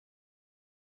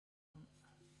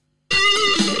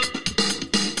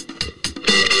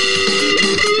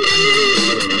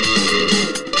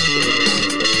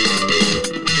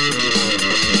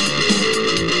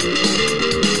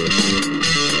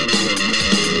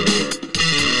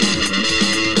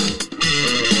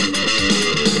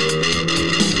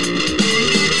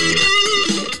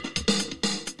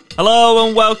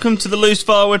everyone, welcome to the Loose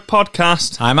Forward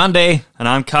podcast. I'm Andy. And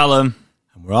I'm Callum.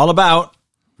 And we're all about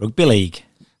rugby league.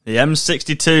 The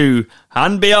M62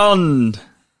 and beyond.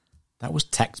 That was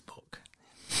textbook.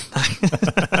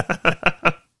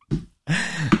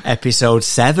 Episode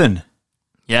 7.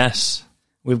 Yes.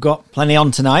 We've got plenty on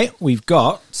tonight. We've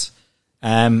got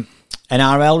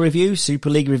NRL review, Super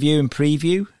League review and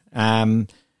preview,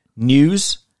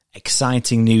 news,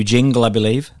 exciting new jingle, I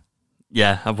believe.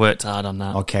 Yeah, I've worked hard on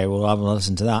that. Okay, we'll have a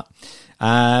listen to that.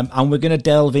 And we're going to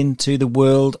delve into the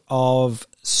world of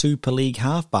Super League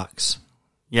halfbacks.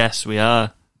 Yes, we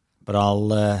are. But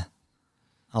I'll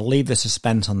leave the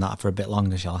suspense on that for a bit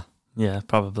longer, shall I? Yeah,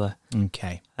 probably.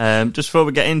 Okay. Just before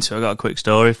we get into it, I've got a quick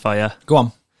story for you. Go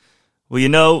on. Well, you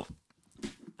know,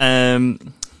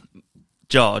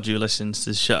 George, who listens to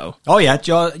the show. Oh, yeah,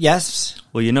 George, yes.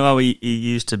 Well, you know how he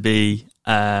used to be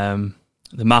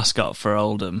the mascot for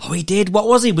Oldham? Oh, he did? What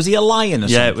was he? Was he a lion or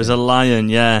something? Yeah, it was a lion,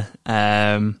 yeah.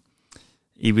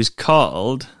 He was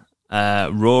called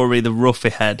Roary the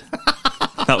Roughyhead.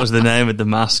 That was the name of the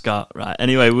mascot, right?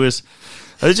 Anyway, I was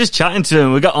just chatting to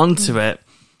him. We got onto it.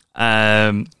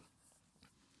 And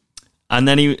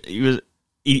then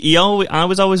I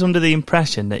was always under the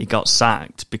impression that he got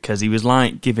sacked because he was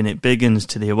like giving it big uns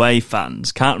to the away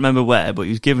fans. Can't remember where, but he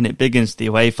was giving it big uns to the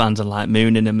away fans and like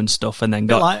mooning them and stuff. And then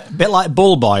a bit like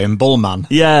Bullboy and Bullman.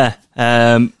 Yeah.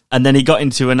 And then he got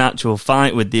into an actual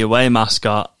fight with the away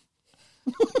mascot.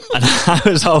 And I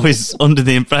was always under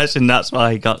the impression that's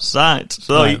why he got sacked.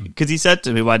 So, because he said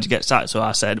to me, "Why'd you get sacked?" So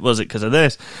I said, "Was it because of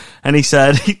this?" And he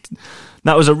said,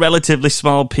 "That was a relatively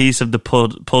small piece of the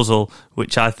puzzle,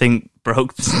 which I think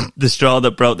broke the straw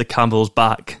that broke the camel's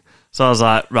back." So I was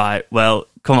like, "Right, well,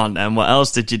 come on then. What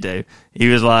else did you do?" He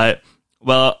was like,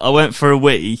 "Well, I went for a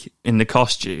wee in the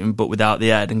costume, but without the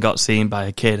head, and got seen by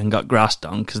a kid and got grassed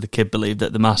on because the kid believed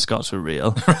that the mascots were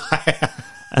real."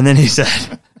 And then he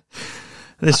said,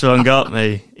 this one got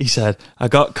me. He said, "I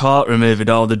got caught removing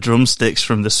all the drumsticks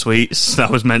from the sweets that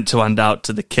I was meant to hand out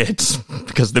to the kids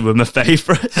because they were my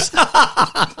favourites."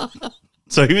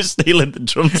 So he was stealing the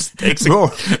drumsticks.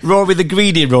 Rory the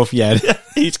greedy roughhead.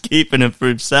 He's keeping them for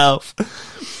himself.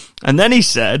 And then he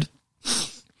said,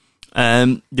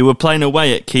 they were playing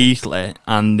away at Keighley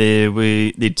and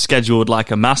they'd scheduled like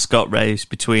a mascot race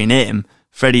between him,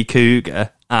 Freddie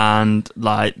Cougar, and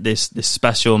like this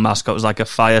special mascot was like a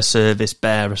fire service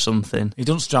bear or something. He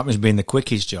doesn't strike me as being the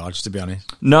quickest, George, to be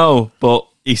honest. No, but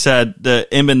he said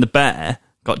that him and the bear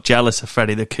got jealous of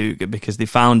Freddie the Cougar because they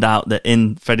found out that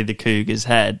in Freddie the Cougar's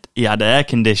head he had an air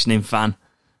conditioning fan.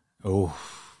 Oh.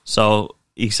 So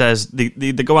he says they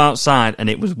go outside and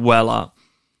it was well up.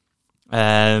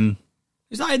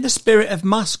 Is that in the spirit of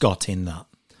mascotting, that?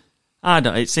 I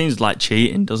don't. It seems like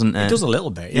cheating, doesn't it? It does a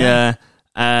little bit, yeah.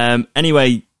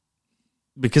 Anyway,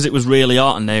 because it was really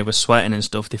hot and they were sweating and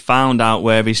stuff, they found out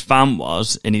where his fan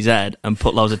was in his head and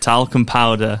put loads of talcum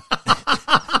powder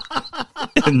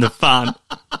in the fan.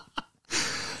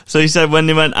 So he said when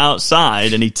they went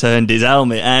outside and he turned his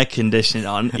helmet air conditioning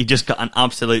on, he just got an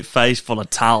absolute face full of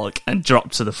talc and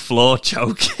dropped to the floor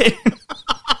choking.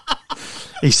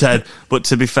 He said, but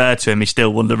to be fair to him, he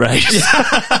still won the race.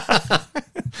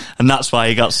 And that's why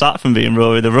he got sacked from being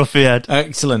Rory the Roughyhead.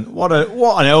 Excellent. What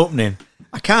an opening.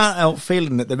 I can't help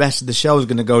feeling that the rest of the show is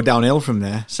going to go downhill from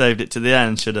there. Saved it to the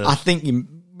end, should have. I think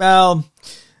I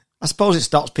suppose it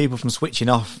stops people from switching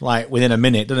off like within a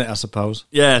minute, doesn't it, I suppose?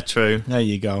 Yeah, true. There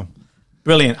you go.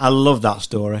 Brilliant. I love that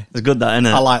story. It's good, that, isn't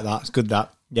it? I like that. It's good,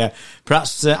 that. Yeah.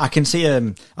 Perhaps I can see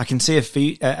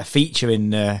a feature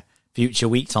in future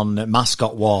weeks on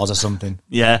mascot wars or something.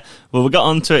 Yeah. Well, we got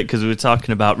onto it because we were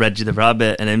talking about Reggie the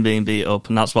Rabbit and him being beat up,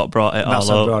 and that's what brought it all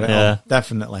up. Brought it all.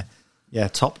 Definitely. Yeah,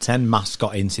 top 10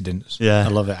 mascot incidents. Yeah. I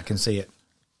love it. I can see it.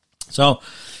 So,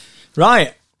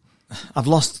 right. I've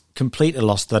completely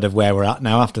lost thread of where we're at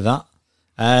now after that.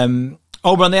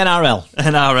 Over on the NRL.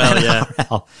 NRL,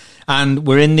 yeah. And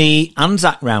we're in the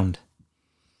Anzac round.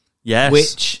 Yes.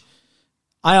 Which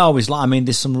I always like. I mean,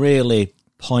 there's some really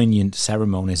poignant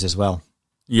ceremonies as well.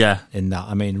 Yeah. In that.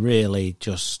 I mean, really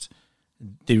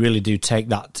they really do take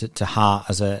that to heart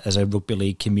as a rugby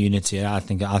league community. I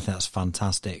think that's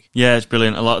fantastic. Yeah, it's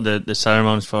brilliant. A lot of the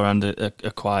ceremonies beforehand are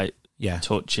quite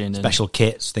touching. Special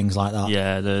kits, things like that.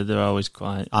 Yeah, they're always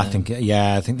quite. I think they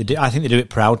do. I think they do it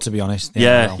proud, to be honest.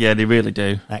 Yeah, they really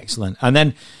do. Excellent. And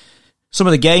then some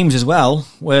of the games as well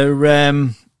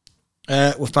were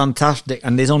fantastic.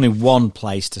 And there's only one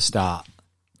place to start.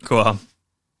 Go on.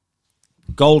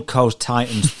 Gold Coast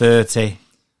Titans 30.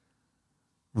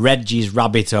 Reggie's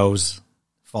Rabbitohs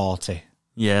 40.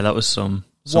 Yeah, that was some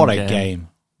what a game.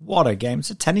 What a game. It's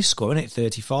a tennis score, isn't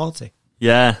it? 30-40.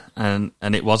 Yeah, and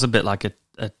it was a bit like a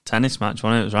tennis match,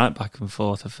 wasn't it? It was right back and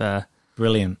forth affair.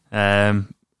 Brilliant.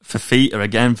 For Fita,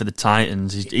 again, for the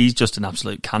Titans, he's just an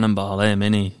absolute cannonball,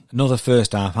 isn't he? Another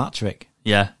first half hat-trick.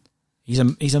 Yeah. He's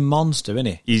a monster,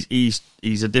 isn't he?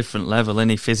 He's a different level, isn't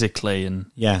he, physically? And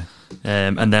yeah.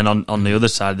 And then on the other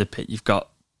side of the pit, you've got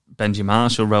Benji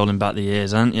Marshall rolling back the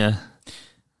years, haven't you?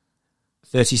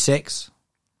 36.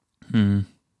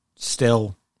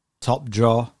 Still top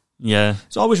draw. Yeah.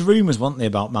 There's always rumours, weren't there,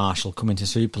 about Marshall coming to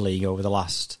Super League over the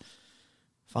last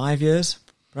 5 years,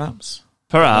 perhaps?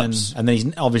 Perhaps. And then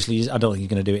he's obviously, I don't think he's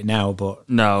going to do it now, but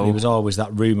no. There was always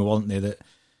that rumour, wasn't there, that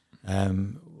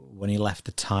when he left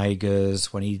the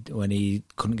Tigers, when he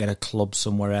couldn't get a club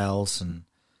somewhere else, and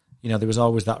there was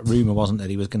always that rumour, wasn't there,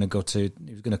 he was going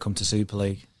to come to Super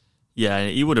League. Yeah,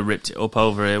 he would have ripped it up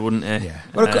over here, wouldn't he? Yeah.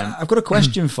 I've got a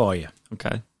question for you.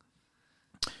 Okay.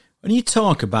 When you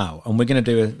talk about, and we're going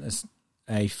to do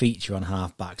a feature on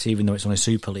halfbacks, even though it's only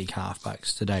Super League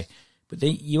halfbacks today, but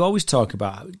you always talk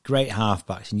about great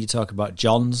halfbacks, and you talk about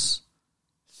Johns,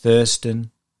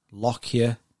 Thurston,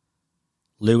 Lockyer,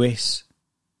 Lewis,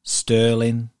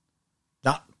 Sterling,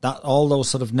 that all those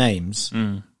sort of names.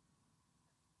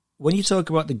 When you talk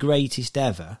about the greatest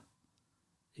ever,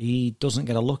 he doesn't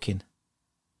get a look in.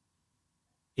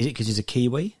 Is it because he's a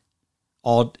Kiwi?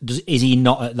 Or is he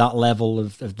not at that level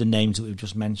of the names that we've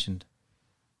just mentioned?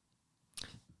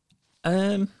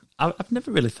 I've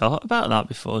never really thought about that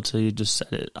before until you just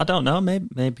said it. I don't know.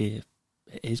 Maybe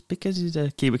it is because he's a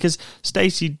Kiwi. Because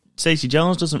Stacey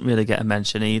Jones doesn't really get a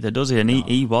mention either, does he? And no.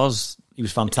 he was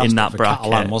fantastic in that for bracket,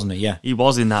 Catalan, wasn't he? Yeah, he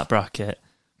was in that bracket,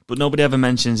 but nobody ever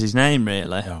mentions his name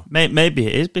really. No. Maybe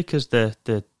it is because the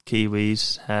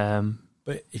Kiwis.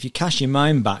 But if you cast your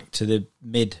mind back to the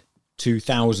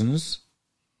mid-2000s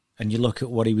and you look at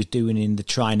what he was doing in the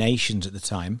Tri-Nations at the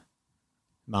time,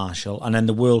 Marshall, and then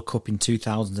the World Cup in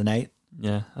 2008.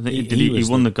 Yeah, I think he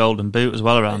won the Golden Boot as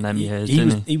well around them years,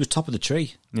 didn't he? He was top of the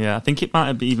tree. Yeah, I think it might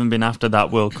have even been after that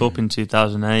World Cup in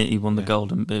 2008 he won the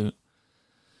Golden Boot.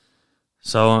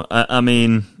 So, I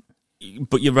mean,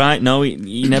 but you're right, no,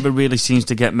 he never really seems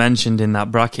to get mentioned in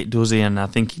that bracket, does he? And I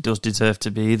think he does deserve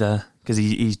to be there because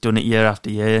he's done it year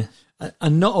after year.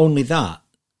 And not only that,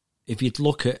 if you'd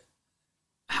look at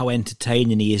how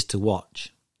entertaining he is to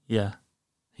watch, yeah,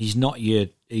 he's not your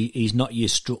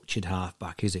structured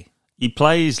halfback, is he? He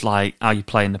plays like how you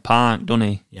play in the park, doesn't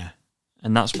he? Yeah,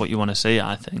 and that's what you want to see,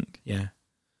 I think. Yeah,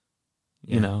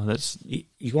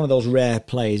 he's one of those rare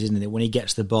players, isn't it? When he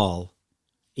gets the ball,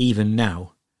 even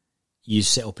now, you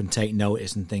sit up and take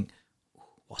notice and think,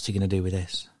 what's he going to do with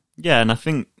this? Yeah, and I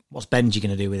think what's Benji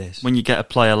going to do with this? When you get a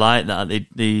player like that,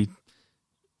 they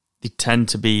tend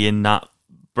to be in that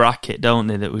bracket, don't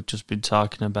they? That we've just been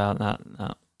talking about,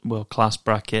 that world class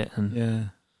bracket, and yeah.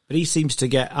 But I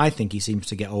think he seems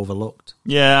to get overlooked.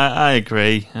 Yeah, I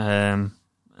agree, and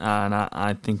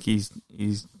I think he's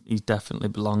definitely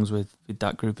belongs with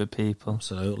that group of people.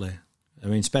 Absolutely. I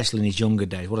mean, especially in his younger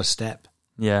days, what a step.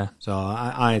 Yeah. So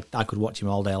I could watch him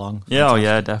all day long. Fantastic. Yeah, oh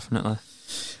yeah, definitely.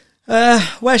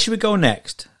 Where should we go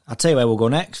next? I'll tell you where we'll go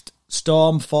next.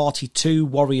 Storm 42,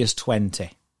 Warriors 20.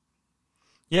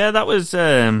 Yeah, that was...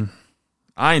 I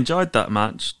enjoyed that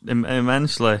match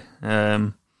immensely.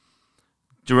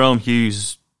 Jerome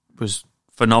Hughes was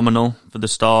phenomenal for the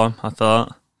Storm, I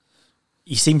thought.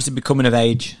 He seems to be coming of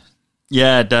age.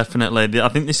 Yeah, definitely. I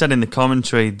think they said in the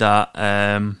commentary that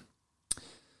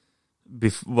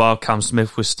while Cam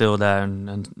Smith was still there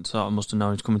and sort of must have known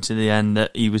he was coming to the end,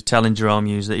 that he was telling Jerome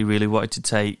Hughes that he really wanted to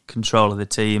take control of the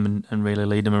team and really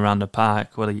lead them around the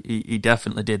park. Well, he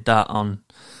definitely did that on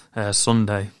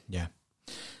Sunday. Yeah.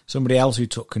 Somebody else who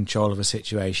took control of a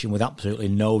situation with absolutely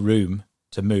no room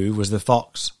to move was the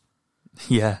Fox.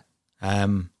 Yeah.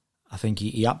 I think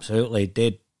he absolutely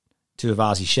did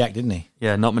Tuivasa Sheck, didn't he?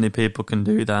 Yeah, not many people can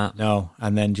do that. No,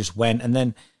 and then just went, and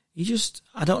then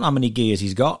I don't know how many gears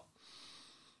he's got.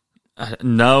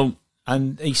 No.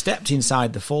 And he stepped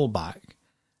inside the fullback,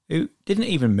 who didn't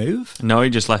even move. No, he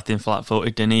just left him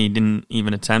flat-footed, didn't he? He didn't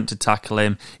even attempt to tackle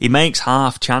him. He makes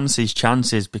half chances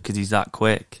because he's that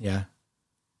quick. Yeah.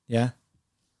 Yeah.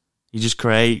 He just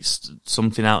creates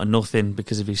something out of nothing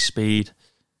because of his speed.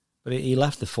 But he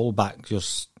left the fullback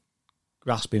just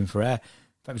grasping for air.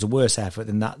 In fact, it was a worse effort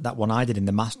than that one I did in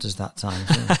the Masters that time.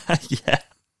 So. Yeah.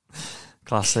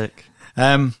 Classic.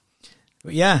 But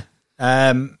yeah.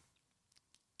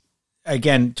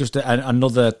 Again, just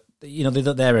another,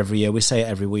 they're there every year. We say it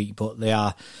every week, but they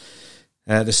are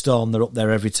the Storm. They're up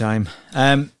there every time.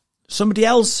 Somebody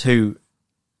else who,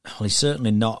 he's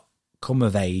certainly not come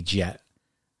of age yet.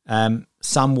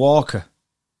 Sam Walker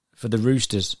for the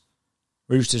Roosters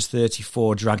Roosters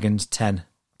 34, Dragons 10.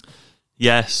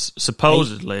 Yes,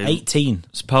 supposedly 18.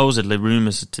 Supposedly,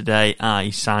 rumours today are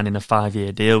he's signing a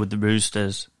 5-year deal with the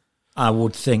Roosters. I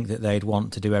would think that they'd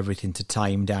want to do everything to tie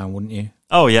him down, wouldn't you?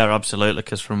 Oh yeah, absolutely.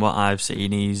 Because from what I've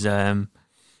seen, he's going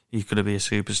to be a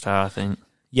superstar. I think.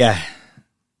 Yeah.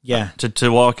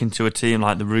 To walk into a team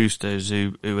like the Roosters,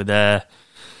 who are there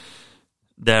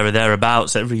or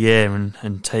thereabouts every year,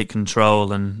 and take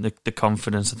control, and the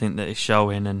confidence I think that is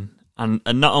showing, and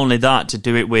not only that, to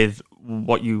do it with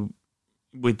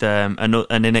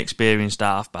an inexperienced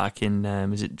halfback in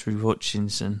is it Drew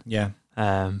Hutchinson? Yeah.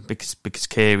 Because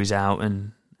Carey's out,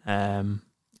 and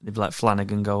they've let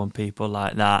Flanagan go and people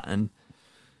like that, and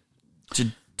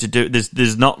to do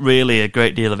there's not really a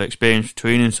great deal of experience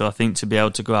between them, so I think to be able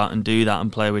to go out and do that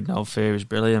and play with no fear is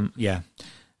brilliant. Yeah,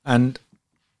 and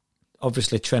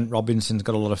obviously Trent Robinson's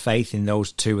got a lot of faith in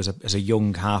those two as a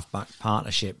young halfback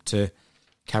partnership to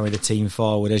carry the team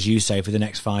forward, as you say, for the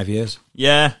next 5 years.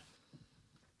 Yeah.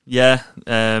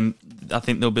 I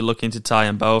think they'll be looking to tie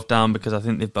them both down because I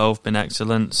think they've both been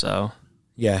excellent. So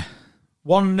yeah,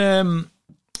 one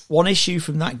issue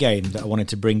from that game that I wanted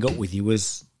to bring up with you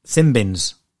was sin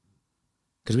bins,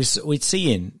 because we're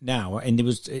seeing now, and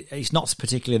it's not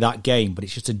particularly that game, but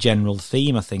it's just a general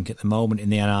theme I think at the moment in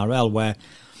the NRL where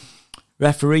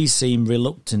referees seem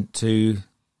reluctant to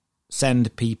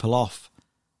send people off,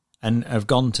 and have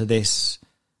gone to this.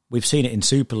 We've seen it in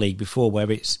Super League before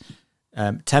where it's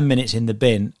 10 minutes in the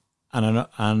bin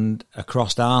and a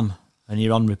crossed arm, and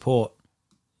you're on report.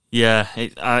 Yeah,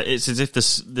 it's as if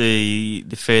they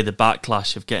fear the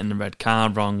backlash of getting the red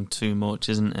card wrong too much,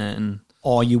 isn't it?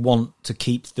 Or you want to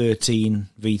keep 13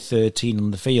 v 13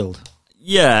 on the field.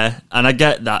 Yeah, and I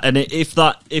get that. And if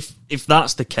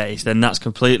that's the case, then that's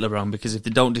completely wrong, because if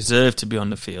they don't deserve to be on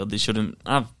the field, they shouldn't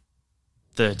have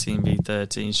 13 v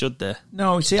 13, should they?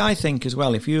 No, see, I think as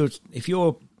well, if you're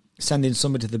sending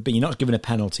somebody to the bin, you're not giving a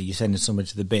penalty, you're sending somebody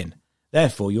to the bin.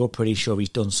 Therefore, you're pretty sure he's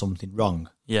done something wrong.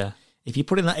 Yeah. If you're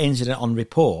putting that incident on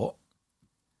report,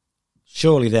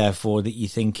 surely, therefore, that you're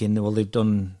thinking, well, they've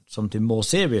done something more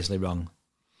seriously wrong.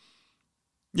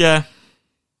 Yeah.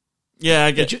 Yeah,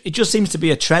 I get. It just seems to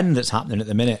be a trend that's happening at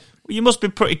the minute. Well, you must be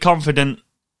pretty confident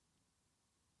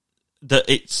that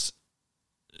it's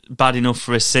bad enough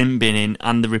for a sin binning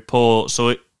and the report.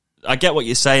 So I get what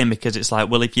you're saying, because it's like,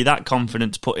 well, if you're that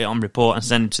confident to put it on report and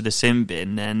send it to the sin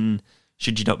bin, then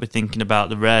should you not be thinking about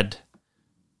the red?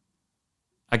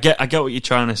 I get what you're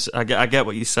trying to. I get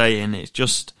what you're saying. It's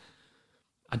just,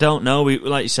 I don't know.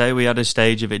 Like you say, we had a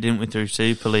stage of it, didn't we, through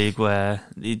Super League where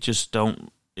you just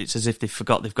don't. It's as if they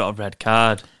forgot they've got a red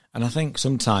card. And I think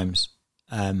sometimes,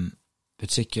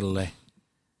 particularly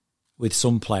with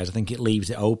some players, I think it leaves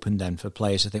it open then for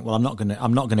players to think, well, I'm not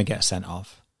gonna get sent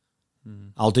off.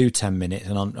 I'll do 10 minutes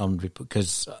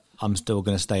because I'm still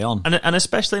going to stay on. And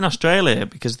especially in Australia,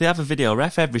 because they have a video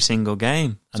ref every single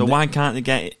game. So why can't they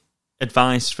get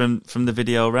advice from the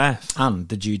video ref? And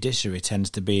the judiciary tends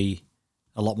to be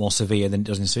a lot more severe than it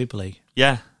does in Super League.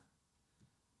 Yeah.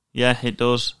 Yeah, it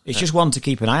does. It's just one to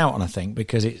keep an eye out on, I think,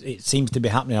 because it seems to be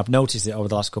happening. I've noticed it over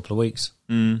the last couple of weeks.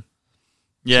 Yeah.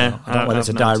 So I don't know whether it's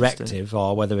a directive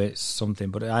or whether it's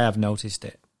something, but I have noticed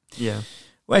it. Yeah.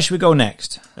 Where should we go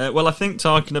next? Well, I think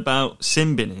talking about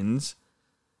sin binnings,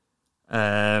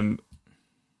 the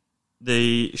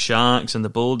Sharks and the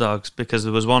Bulldogs, because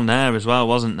there was one there as well,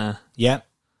 wasn't there? Yeah.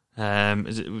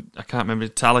 I can't remember,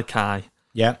 Talc.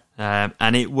 Yeah.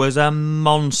 And it was a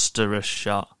monstrous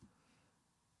shot.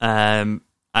 And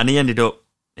he ended up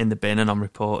in the bin and on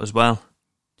report as well.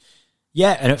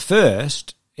 Yeah, and at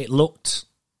first it looked,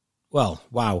 well,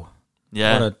 wow.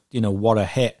 Yeah. What a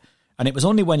hit. And it was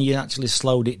only when you actually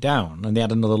slowed it down and they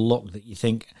had another look that you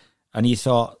think, and you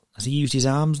thought, has he used his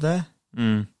arms there?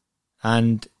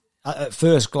 And at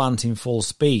first glance in full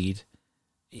speed,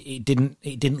 it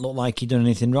didn't look like he'd done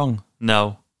anything wrong.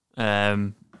 No.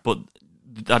 But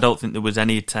I don't think there was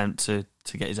any attempt to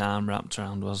get his arm wrapped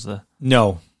around, was there?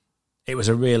 No. It was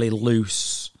a really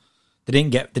loose. They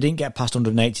didn't get past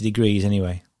 180 degrees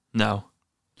anyway. No.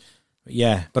 But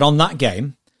yeah, but on that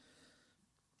game,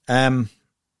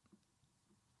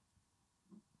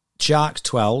 Sharks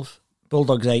 12,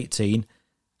 Bulldogs 18.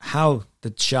 How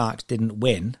the Sharks didn't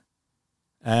win?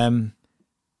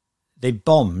 They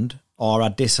bombed or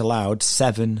had disallowed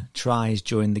 7 tries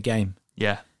during the game.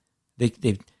 Yeah. They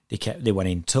went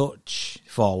in touch,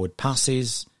 forward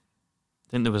passes. I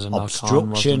think there was a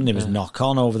obstruction. There was knock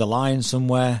on over the line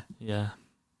somewhere. Yeah.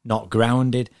 Not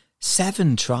grounded.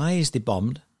 7 tries they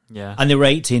bombed. Yeah. And they were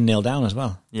 18-0 down as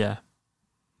well. Yeah.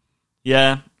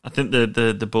 Yeah. I think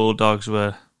the Bulldogs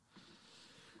were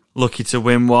lucky to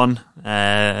win one.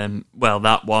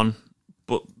 That one.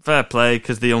 But fair play,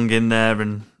 because the young in there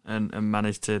and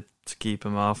managed to keep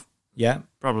him off. Yeah.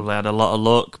 Probably had a lot of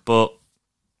luck, but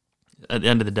at the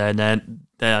end of the day,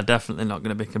 they are definitely not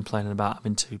going to be complaining about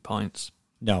having 2 points.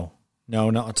 No,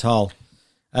 not at all.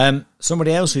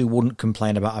 Somebody else who wouldn't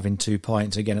complain about having 2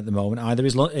 points again at the moment either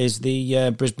is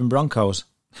the Brisbane Broncos.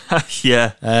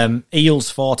 Yeah. Eels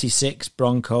 46,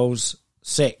 Broncos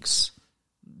 6.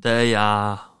 They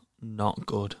are not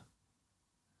good.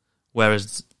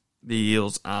 Whereas the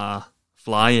Eels are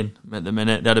flying at the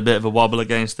minute. They had a bit of a wobble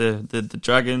against the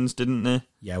Dragons, didn't they?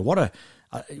 Yeah,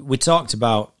 we talked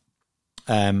about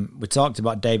David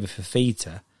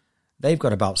Fafita. They've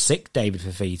got about 6 David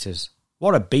Fafitas.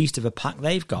 What a beast of a pack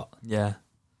they've got.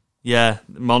 Yeah,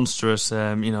 monstrous.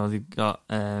 They've got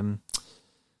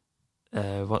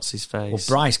what's his face? Well,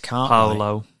 Bryce Cartwright.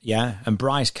 Paolo. Yeah, and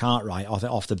Bryce Cartwright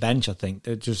off the bench, I think.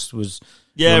 That just was...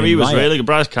 Yeah, he was really good.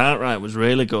 Bryce Cartwright was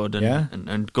really good. And, yeah.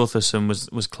 and Gutherson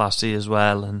was classy as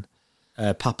well. And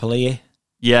Papali'i.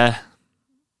 Yeah.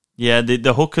 Yeah,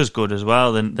 the hooker's good as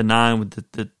well. The 9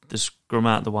 with the scrum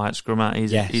out, the white scrum out,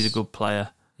 he's a good player.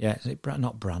 Yeah, is it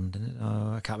not Brandon?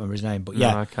 Oh, I can't remember his name, but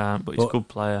yeah. No, I can't, but he's a good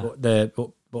player.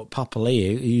 But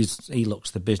Papali'i, he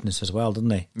looks the business as well, doesn't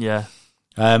he? Yeah.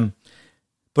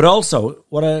 But also,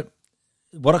 what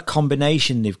a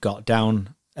combination they've got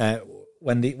down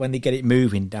when they get it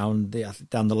moving down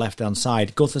the left hand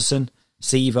side. Gutherson,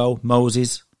 Sevo,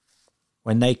 Moses,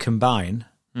 when they combine,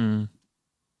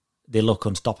 they look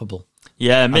unstoppable.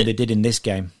 Yeah, and they did in this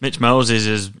game. Mitch Moses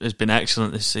has been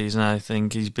excellent this season. I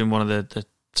think he's been one of the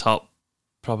top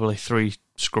probably 3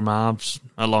 scrum halves,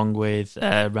 along with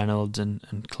Reynolds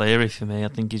and Cleary for me. I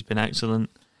think he's been excellent.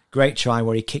 Great try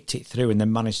where he kicked it through and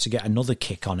then managed to get another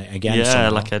kick on it again. Yeah,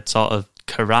 somehow. Like a sort of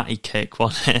karate kick,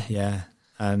 wasn't it? Yeah,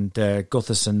 and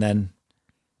Gutherson then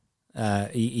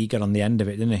he got on the end of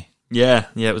it, didn't he? Yeah,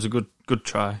 it was a good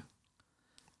try.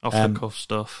 Off the cuff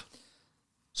stuff.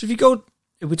 So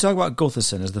if we talk about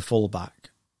Gutherson as the fullback,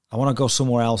 I want to go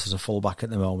somewhere else as a fullback at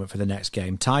the moment for the next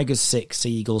game. Tigers 6,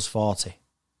 Eagles 40.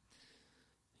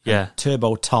 Yeah.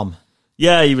 Turbo Tom.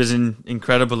 Yeah, he was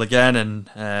incredible again, and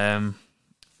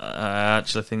I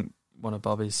actually think one of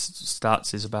Bobby's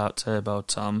stats is about Turbo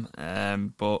Tom.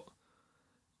 But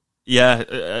yeah,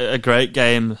 a great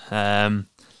game.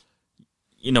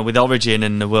 With Origin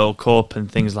and the World Cup and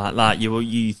things like that,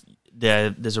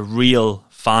 there's a real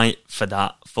fight for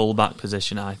that fullback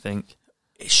position, I think.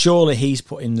 Surely he's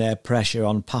putting their pressure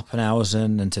on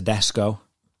Pappenhausen and Tedesco.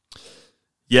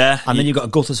 Yeah. And then you've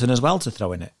got Gutherson as well to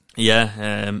throw in it.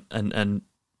 Yeah, and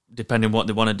depending what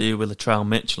they want to do with Latrell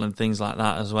Mitchell and things like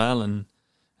that as well. And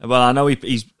well, I know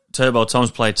he's Turbo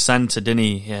Tom's played centre, didn't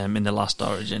he, in the last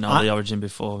Origin or the Origin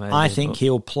before? Maybe, I think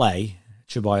he'll play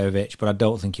Trebojevic, but I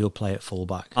don't think he'll play at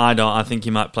fullback. I don't. I think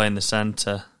he might play in the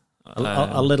centre.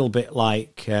 A little bit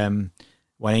like when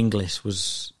Inglis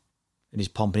was in his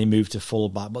pomp and he moved to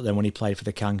fullback, but then when he played for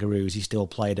the Kangaroos, he still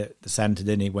played at the centre,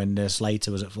 didn't he, when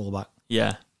Slater was at fullback?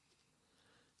 Yeah.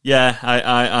 Yeah,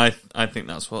 I think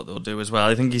that's what they'll do as well.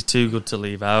 I think he's too good to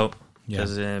leave out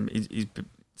because he's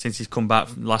since he's come back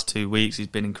from the last 2 weeks, he's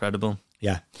been incredible.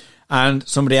 Yeah. And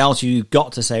somebody else you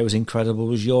got to say was incredible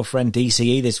was your friend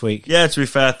DCE this week. Yeah, to be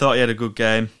fair, I thought he had a good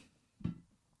game.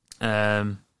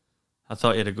 I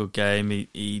thought he had a good game.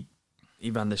 He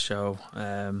ran the show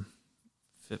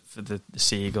for the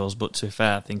Seagulls, but to be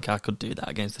fair, I think I could do that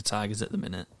against the Tigers at the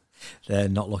minute. They're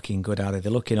not looking good, are they?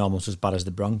 They're looking almost as bad as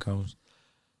the Broncos.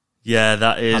 Yeah,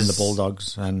 that is, and the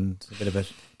Bulldogs, and a bit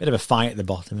of a fight at the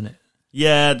bottom, isn't it?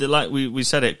 Yeah, like we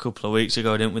said it a couple of weeks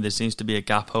ago, didn't we? There seems to be a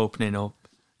gap opening up.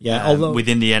 Yeah, although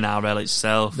within the NRL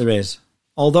itself, there is.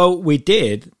 Although we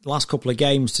did the last couple of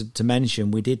games to mention,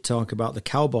 we did talk about the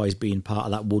Cowboys being part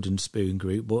of that wooden spoon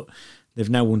group, but they've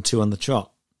now won 2 on the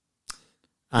trot.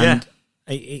 And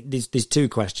there's 2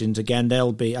 questions. Again,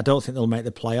 they'll be. I don't think they'll make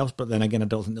the playoffs, but then again, I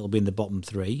don't think they'll be in the bottom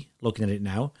 3. Looking at it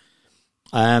now,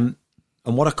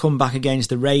 and what a comeback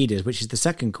against the Raiders, which is the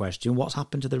second question. What's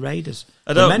happened to the Raiders?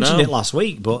 I don't know. I mentioned it last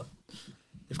week, but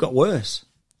they've got worse.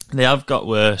 They have got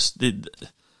worse.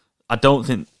 I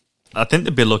think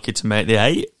they'd be lucky to make the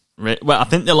 8. Well, I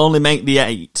think they'll only make the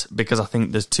 8 because I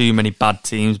think there's too many bad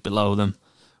teams below them.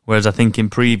 Whereas I think in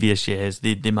previous years,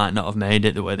 they might not have made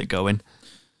it the way they're going.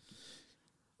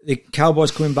 The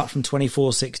Cowboys coming back from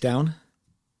 24-6 down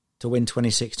to win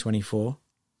 26-24.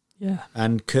 Yeah.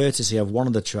 And courtesy of one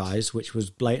of the tries, which was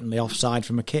blatantly offside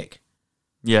from a kick.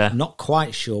 Yeah. I'm not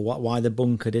quite sure why the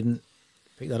bunker didn't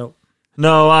pick that up.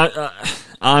 No,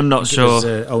 I'm not sure. It was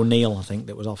O'Neill, I think,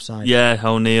 that was offside. Yeah,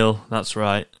 O'Neill, that's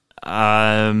right.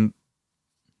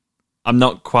 I'm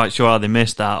not quite sure how they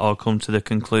missed that or come to the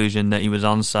conclusion that he was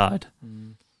onside.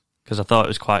 Because I thought it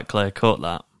was quite clear cut,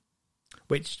 that.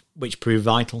 Which proved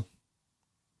vital.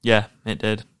 Yeah, it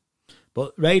did.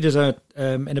 But Raiders are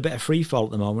in a bit of free fall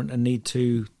at the moment and need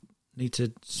to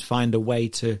find a way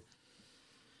to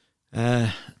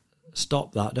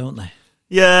stop that, don't they?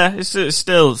 Yeah, it's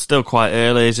still quite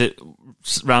early. Is it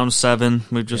round 7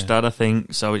 we've just had, I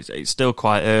think? So it's still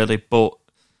quite early, but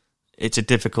it's a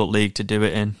difficult league to do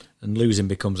it in. And losing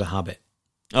becomes a habit.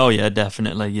 Oh, yeah,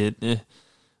 definitely.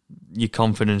 Your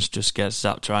confidence just gets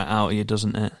zapped right out of you,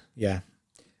 doesn't it? Yeah.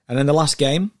 And then the last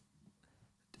game,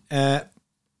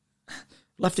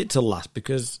 left it till last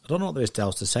because I don't know what there is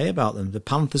else to say about them. The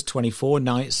Panthers 24,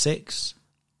 Knights 6.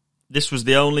 This was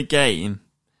the only game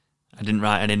I didn't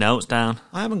write any notes down.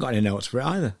 I haven't got any notes for it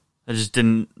either. I just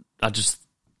didn't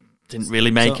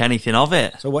really make anything of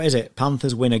it. So what is it?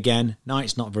 Panthers win again.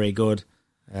 Knights not very good.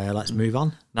 Let's move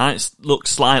on. Knights looked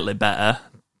slightly better.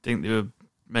 I think they were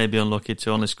maybe unlucky to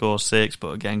only score 6,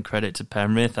 but again, credit to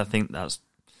Penrith. I think that's...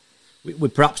 We're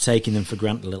perhaps taking them for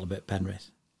granted a little bit,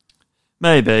 Penrith.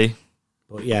 Maybe.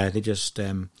 But yeah, they just...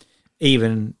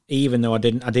 even though I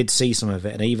did see some of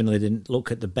it, and even though they didn't look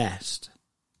at the best,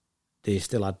 they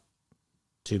still had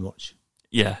too much.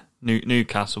 Yeah,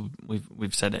 Newcastle,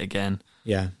 we've said it again.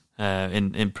 Yeah.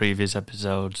 In previous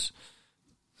episodes,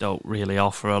 don't really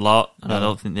offer a lot, and I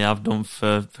don't think they have done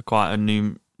for quite a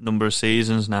new number of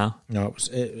seasons now. No,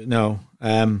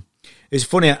 it's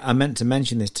funny. I meant to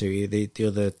mention this to you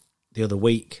the other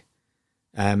week,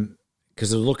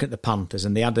 because I was looking at the Panthers,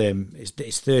 and they had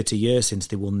it's 30 years since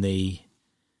they won the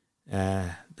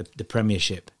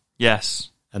Premiership. Yes,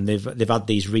 and they've had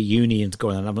these reunions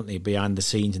going on, haven't they, behind the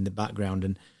scenes in the background,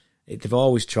 and they've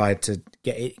always tried to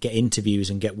get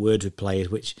interviews and get words with players,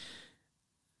 which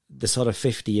the sort of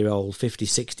 50-year-old,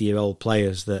 60-year-old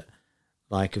players that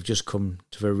like have just come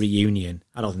to a reunion.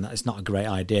 I don't think it's not a great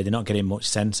idea. They're not getting much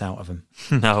sense out of them.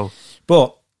 No.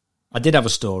 But I did have a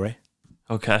story.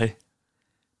 Okay.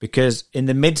 Because in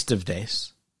the midst of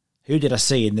this, who did I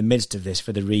see in the midst of this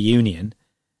for the reunion?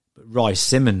 But Royce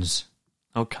Simmons.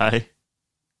 Okay.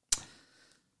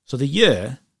 So the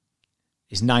year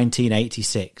is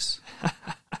 1986.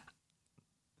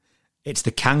 It's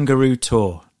the Kangaroo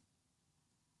Tour.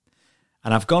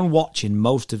 And I've gone watching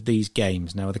most of these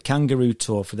games. Now, the Kangaroo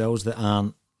Tour, for those that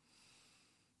aren't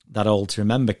that old to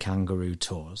remember Kangaroo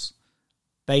Tours,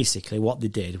 basically what they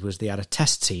did was they had a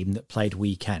test team that played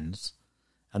weekends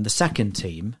and the second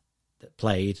team that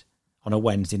played on a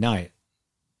Wednesday night.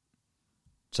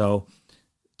 So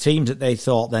teams that they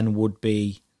thought then would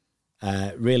be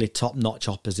really top-notch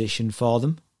opposition for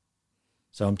them.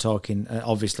 So I'm talking,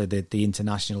 obviously, the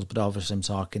internationals, but obviously I'm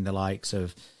talking the likes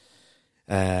of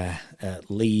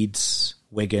Leeds,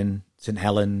 Wigan, St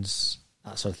Helens,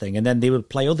 that sort of thing. And then they would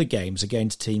play other games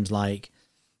against teams like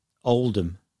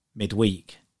Oldham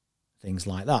midweek, things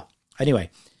like that. Anyway,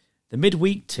 the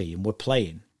midweek team were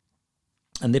playing,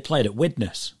 and they played at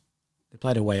Widnes. They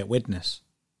played away at Widnes,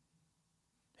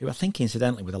 who I think,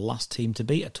 incidentally, were the last team to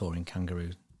beat a touring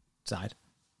Kangaroo side,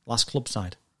 last club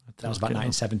side. That was about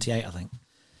 1978, I think.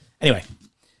 Anyway,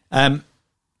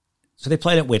 so they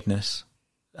played at Widnes,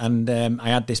 and I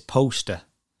had this poster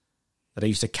that I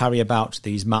used to carry about to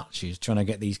these matches, trying to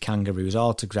get these Kangaroos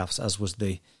autographs, as was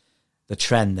the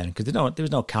trend then, because there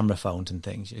was no camera phones and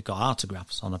things. You got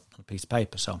autographs on a piece of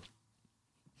paper.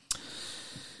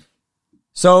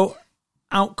 So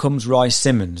out comes Royce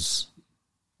Simmons,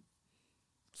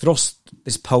 thrust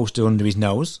this poster under his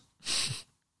nose.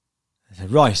 I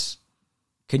said, "Royce,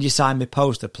 can you sign me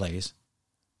poster, please?"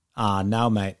 No,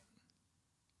 mate.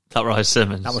 That Royce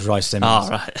Simmons? That was Royce Simmons. Oh,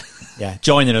 right. Yeah,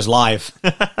 joining us live.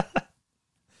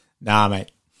 Nah,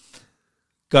 mate.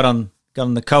 Got on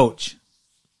the coach.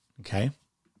 Okay.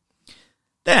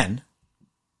 Then,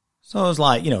 so I was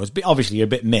like, obviously you're a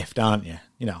bit miffed, aren't you?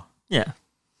 Yeah.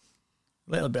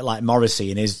 A little bit like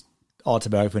Morrissey in his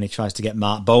autobiography when he tries to get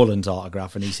Mark Bolan's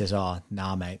autograph and he says,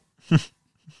 nah, mate.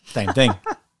 Same thing.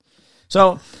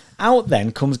 So out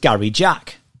then comes Gary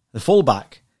Jack, the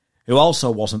fullback, who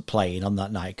also wasn't playing on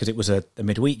that night because it was a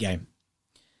midweek game.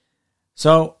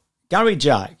 So Gary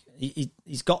Jack,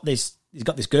 he's got this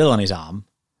girl on his arm,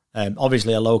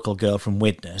 obviously a local girl from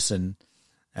Widnes, and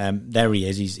there he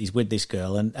is. He's with this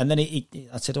girl, and then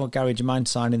I said, "Oh, Gary, do you mind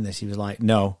signing this?" He was like,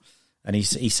 "No," and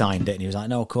he signed it, and he was like,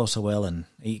 "No, of course I will." And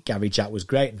Gary Jack was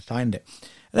great and signed it.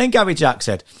 And then Gary Jack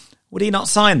said, "Would he not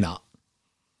sign that?"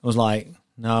 I was like,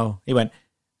 "No." He went,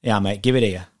 "Yeah, mate, give it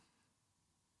here."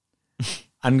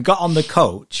 And got on the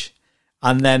coach,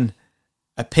 and then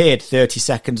appeared 30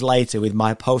 seconds later with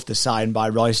my poster signed by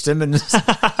Royce Simmons.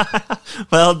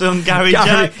 Well done, Gary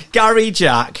Jack. Gary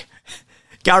Jack.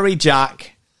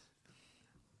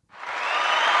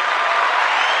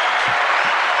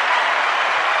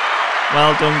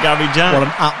 Well done, Gary Jack. What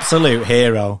an absolute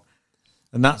hero.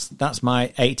 And that's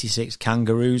my 86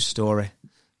 Kangaroos story.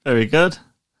 Very good.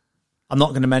 I'm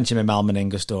not going to mention my Mal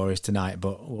Meninga stories tonight,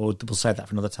 but we'll save that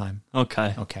for another time.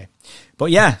 Okay.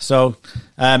 But yeah, so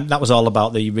that was all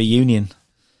about the reunion.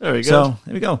 Very good. So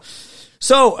there we go.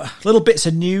 So little bits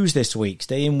of news this week,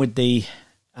 staying with the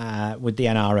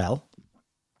NRL.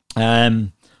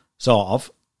 Sort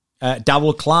of.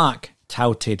 Darryl Clark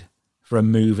touted for a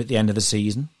move at the end of the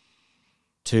season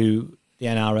to the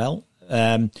NRL.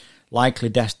 Likely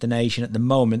destination at the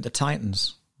moment, the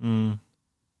Titans. I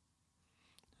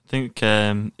think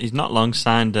he's not long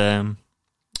signed a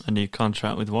new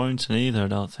contract with Warrington either, I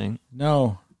don't think.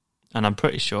 No. And I'm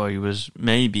pretty sure he was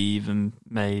maybe even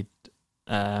made,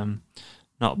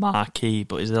 not marquee,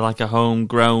 but is there like a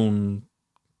homegrown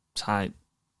type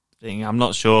thing? I'm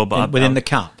not sure. But within the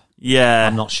cap? Yeah.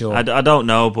 I'm not sure. I don't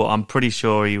know, but I'm pretty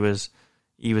sure he was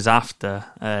after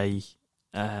a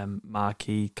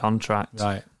marquee contract.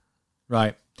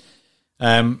 Right.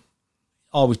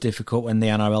 Always difficult when the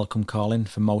NRL come calling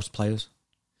for most players.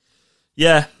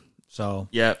 Yeah. So,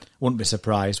 yeah, wouldn't be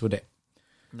surprised, would it?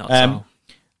 Not so.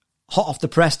 Hot off the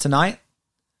press tonight,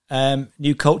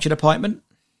 new coaching appointment.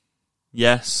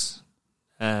 Yes.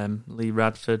 Lee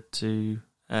Radford to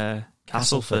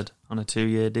Castleford on a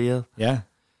 2-year deal. Yeah.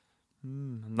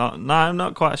 I'm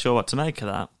not quite sure what to make of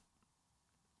that.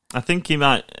 I think he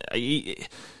might... He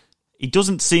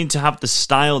doesn't seem to have the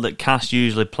style that Cass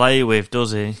usually play with,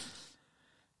 does he?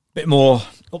 Bit more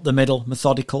up the middle,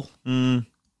 methodical.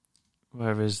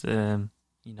 Whereas,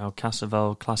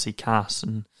 Cassavell, classy Cass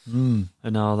and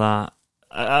all that.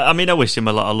 I mean, I wish him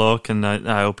a lot of luck, and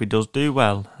I hope he does do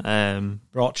well.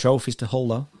 Brought trophies to Hull,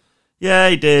 though. Yeah,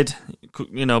 he did.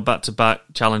 Back-to-back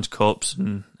Challenge Cups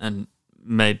and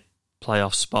made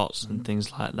playoff spots and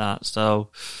things like that. So,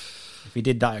 if he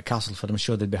did that at Castleford, I'm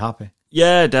sure they'd be happy.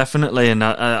 Yeah, definitely. And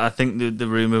I think the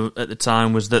rumour at the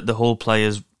time was that the Hull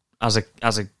players, as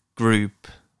a group,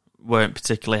 weren't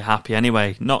particularly happy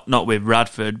anyway. Not with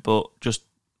Radford, but just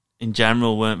in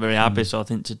general weren't very happy. So I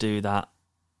think to do that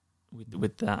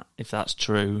with that, if that's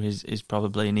true, is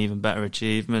probably an even better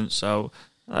achievement. So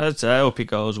I hope it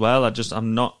goes well.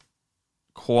 I'm not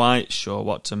quite sure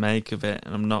what to make of it,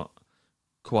 and I'm not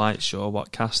quite sure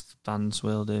what Cast fans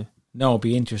will do. No, it'll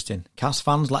be interesting. Cast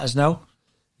fans, let us know.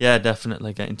 Yeah,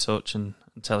 definitely get in touch and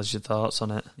tell us your thoughts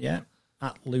on it. Yeah,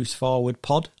 at Loose Forward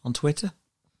Pod on Twitter.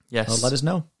 Yes. So let us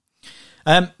know.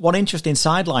 One interesting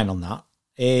sideline on that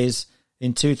is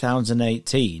in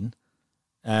 2018,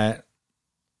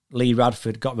 Lee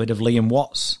Radford got rid of Liam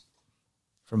Watts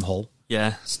from Hull.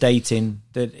 Yeah. Stating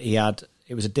that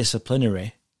it was a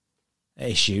disciplinary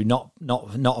issue, not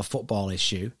a football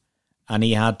issue, and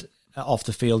he had off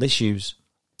the field issues.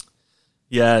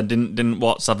 Yeah, didn't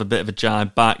Watts have a bit of a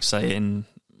jibe back saying,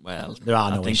 well, there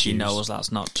are no I think issues. he knows that's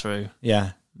not true.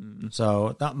 Yeah.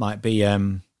 So that might be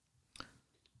a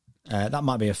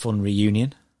fun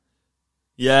reunion.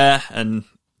 Yeah, and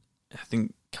I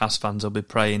think Cass fans will be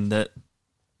praying that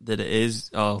it is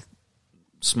all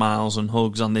smiles and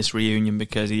hugs on this reunion,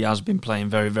 because he has been playing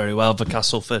very, very well for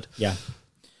Castleford. Yeah.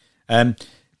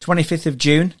 25th of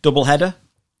June, doubleheader.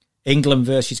 England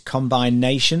versus Combined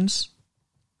Nations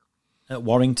at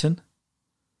Warrington.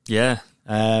 Yeah.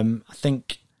 I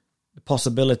think the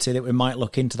possibility that we might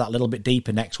look into that a little bit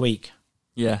deeper next week.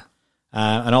 Yeah.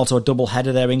 And also a double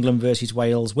header there, England versus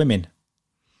Wales women.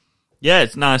 Yeah,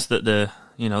 it's nice that the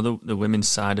women's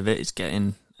side of it is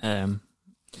getting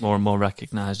more and more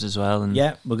recognised as well. And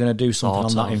yeah, we're going to do something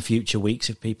on that in future weeks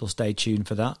if people stay tuned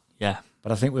for that. Yeah.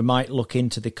 But I think we might look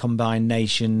into the Combined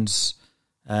Nations,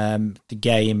 the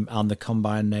game and the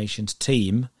Combined Nations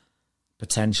team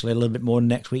potentially a little bit more in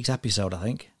next week's episode, I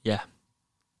think. Yeah.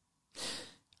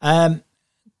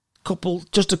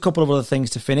 Just a couple of other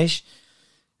things to finish.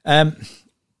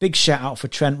 Big shout out for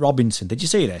Trent Robinson. Did you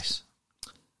see this?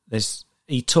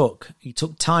 He took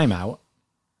time out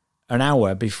an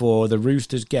hour before the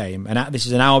Roosters game, and this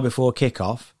is an hour before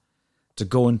kickoff, to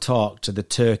go and talk to the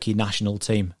Turkey national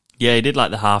team. Yeah, he did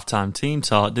like the halftime team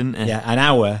talk, didn't he? Yeah, an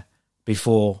hour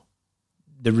before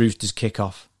the Roosters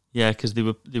kickoff. Yeah, because they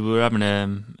were having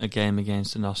a game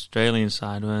against an Australian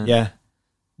side, weren't they? Yeah.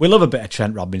 We love a bit of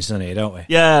Trent Robinson here, don't we?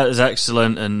 Yeah, it was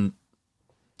excellent, and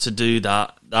to do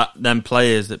that them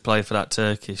players that play for that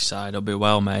Turkish side will be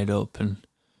well made up, and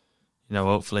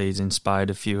hopefully he's inspired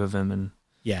a few of them, and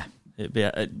yeah,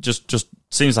 It just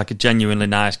seems like a genuinely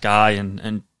nice guy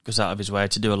and goes out of his way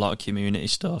to do a lot of community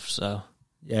stuff. So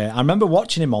yeah, I remember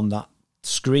watching him on that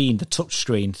screen, the touch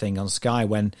screen thing on Sky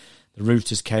when the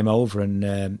Roosters came over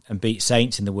and beat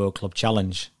Saints in the World Club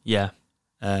Challenge. Yeah.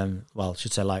 Well, I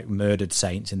should say like murdered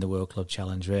Saints in the World Club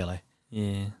Challenge, really.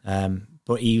 Yeah.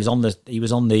 But he was on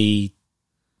the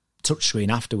touch screen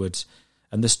afterwards,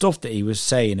 and the stuff that he was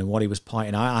saying and what he was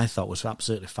pointing out, I thought was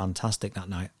absolutely fantastic that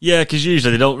night. Yeah, because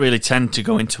usually they don't really tend to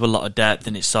go into a lot of depth,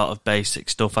 and it's sort of basic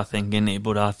stuff, I think, isn't it?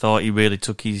 But I thought he really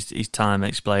took his time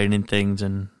explaining things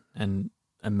and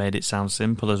made it sound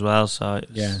simple as well. So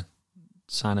it's a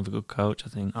sign of a good coach, I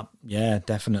think. Yeah,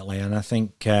 definitely. And I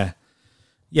think, I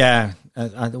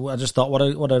just thought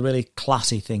what a really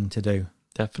classy thing to do.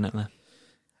 Definitely.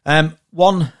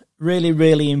 One really,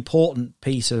 really important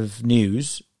piece of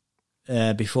news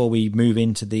before we move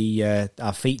into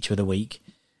our feature of the week.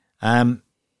 I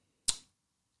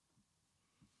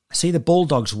see the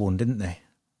Bulldogs won, didn't they?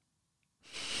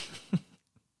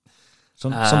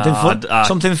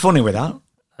 Something funny with that?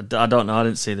 I don't know. I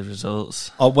didn't see the results.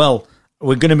 Oh, well,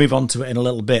 we're going to move on to it in a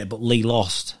little bit, but Lee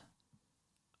lost.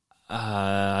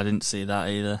 I didn't see that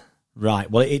either.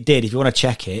 Right. Well, it did. If you want to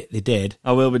check it, they did.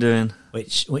 I will be doing.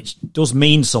 Which does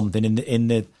mean something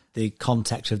in the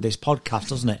context of this podcast,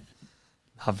 doesn't it?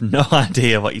 I have no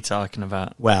idea what you're talking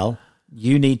about. Well,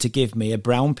 you need to give me a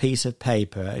brown piece of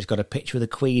paper. It's got a picture of the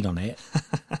Queen on it.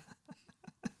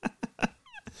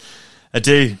 I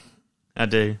do.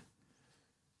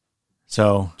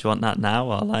 So, do you want that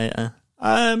now or later?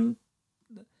 Can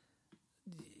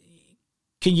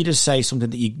you just say something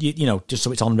that you know, just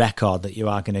so it's on record that you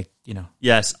are going to, you know?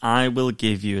 Yes, I will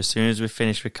give you, as soon as we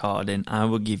finish recording, I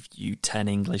will give you 10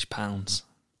 English pounds.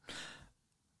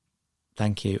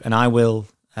 Thank you. And I will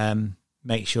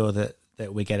make sure that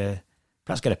we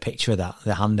perhaps get a picture of that,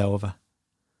 the handover.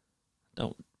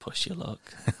 Don't push your luck.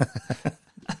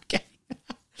 Okay.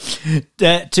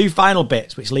 Two final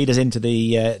bits, which lead us into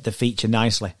the feature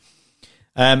nicely.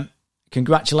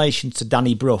 Congratulations to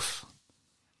Danny Brough.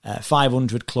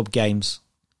 500 club games.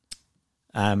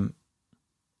 That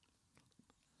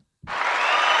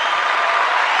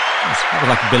was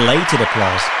like a belated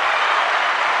applause.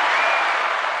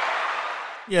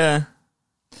 Yeah.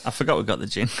 I forgot we got the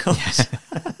jingles. Yes.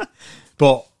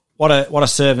 But what a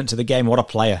servant to the game, what a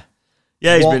player.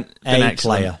 Yeah, he's been excellent.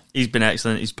 Player. He's been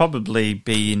excellent. He's probably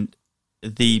been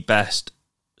the best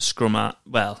scrum,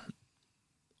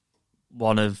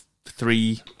 one of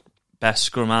 3 best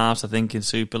scrum halves, I think, in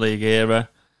Super League era,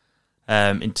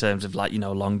 in terms of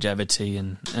longevity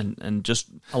and just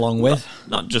along with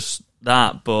not just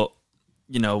that, but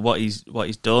what he's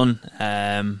done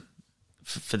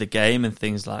for the game and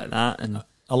things like that, and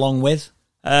along with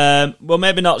well,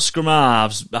 maybe not scrum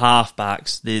halves, but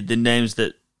halfbacks. The names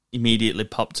that immediately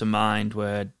popped to mind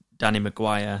were Danny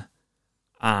Maguire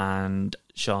and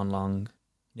Sean Long.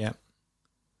 Yeah.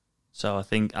 So I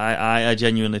think I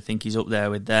genuinely think he's up there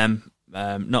with them.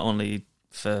 Not only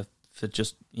for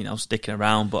just sticking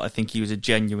around, but I think he was a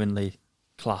genuinely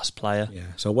class player.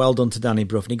 Yeah. So well done to Danny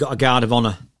Brough. And he got a guard of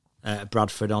honour at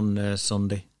Bradford on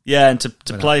Sunday. Yeah, and to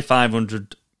play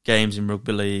 500 games in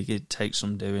rugby league, it takes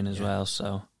some doing as well.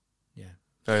 So yeah,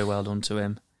 very well done to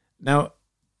him. Now,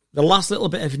 the last little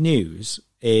bit of news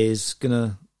is going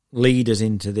to lead us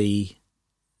into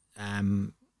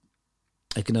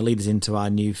our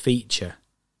new feature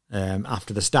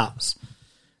after the stats.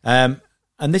 And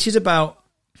this is about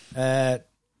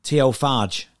Theo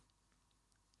Farge.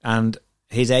 And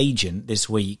his agent this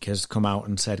week has come out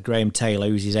and said, Graham Taylor,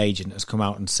 who's his agent, has come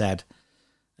out and said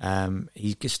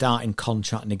he's starting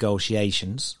contract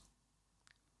negotiations.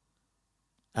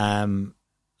 And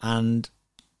I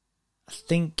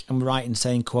think I'm right in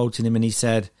saying, quoting him, and he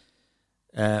said,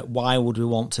 why would we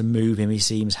want to move him? He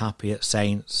seems happy at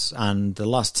Saints. And the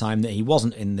last time that he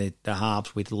wasn't in the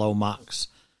halves with Lomax,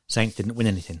 Saints didn't win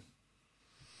anything.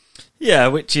 Yeah,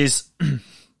 which is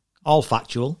all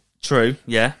factual. True,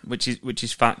 yeah, which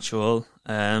is factual.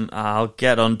 I'll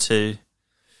get onto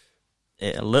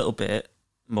it a little bit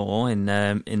more in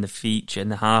the feature, in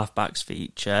the halfbacks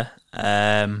feature.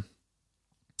 And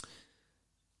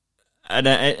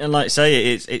like I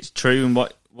say, it's true in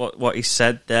what he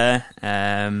said there.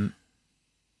 I'm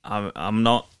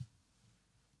not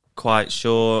quite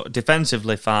sure.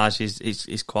 Defensively, Farge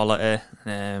is quality.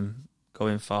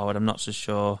 Going forward, I'm not so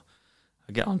sure.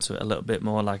 I'll get onto it a little bit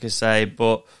more, like I say,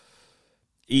 but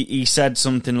he said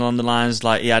something along the lines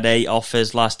like he had 8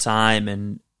 offers last time,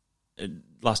 and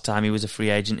last time he was a free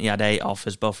agent, he had 8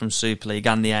 offers, both from Super League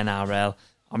and the NRL.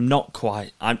 I'm not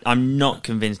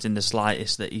convinced in the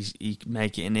slightest that he can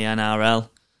make it in the NRL.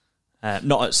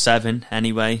 Not at 7,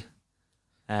 anyway.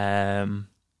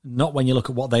 Not when you look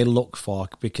at what they look for,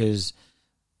 because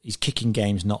his kicking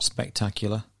game's not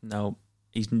spectacular. No,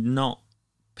 he's not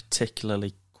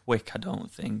particularly quick, I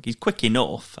don't think. He's quick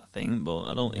enough, I think, but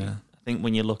I don't think... I think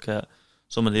when you look at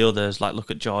some of the others, like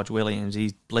look at George Williams,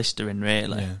 he's blistering,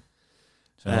 really. Yeah.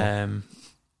 So,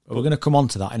 we're going to come on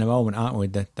to that in a moment, aren't we,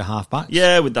 the halfbacks?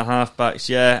 Yeah, with the halfbacks,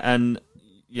 yeah. And,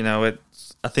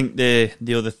 I think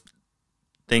the other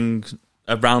thing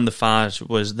around the Fage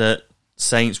was that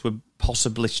Saints were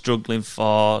possibly struggling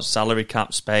for salary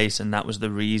cap space, and that was the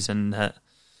reason that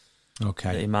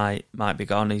he might be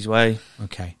gone his way.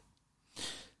 Okay.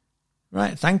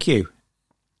 Right, thank you.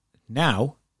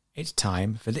 Now it's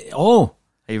time for the... Oh!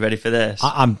 Are you ready for this?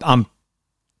 I'm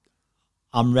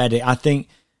ready. I think...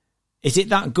 Is it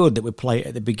that good that we play it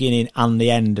at the beginning and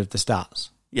the end of the stats?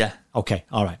 Yeah. Okay,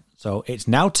 all right. So it's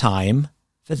now time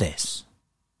for this.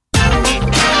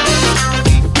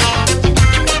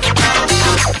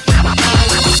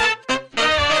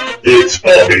 It's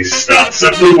Bobby's Stats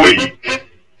of the Week.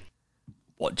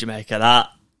 What do you make of that?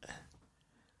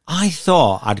 I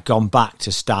thought I'd gone back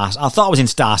to Stars. I thought I was in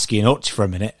Starsky and Hutch for a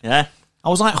minute. Yeah. I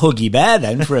was like Huggy Bear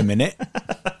then for a minute.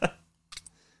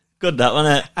 Good, that,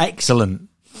 wasn't it? Excellent.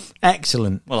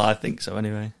 Well, I think so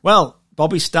anyway. Well,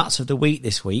 Bobby's Stats of the Week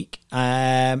this week.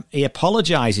 He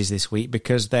apologises this week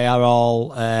because they are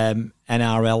all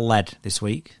NRL-led this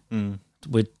week.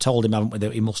 We told him, haven't we,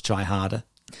 that he must try harder.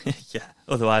 Yeah,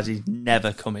 otherwise he's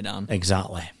never coming on.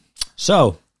 Exactly.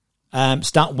 So,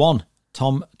 stat 1,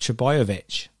 Tom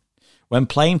Trbojevic. When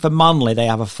playing for Manly, they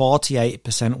have a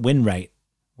 48% win rate.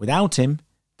 Without him,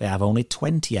 they have only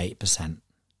 28%.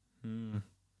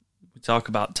 We talk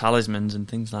about talismans and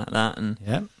things like that,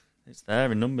 and it's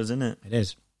there in numbers, isn't it? It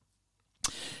is.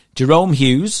 Jerome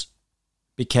Hughes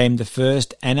became the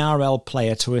first NRL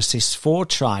player to assist 4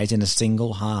 tries in a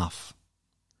single half.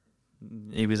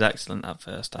 He was excellent that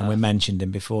first half. And we mentioned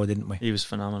him before, didn't we? He was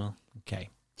phenomenal. Okay.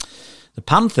 The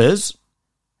Panthers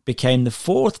became the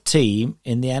 4th team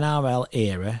in the NRL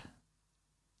era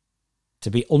to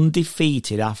be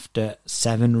undefeated after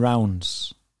 7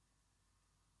 rounds.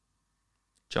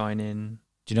 Joining.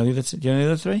 Do you know the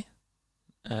other 3?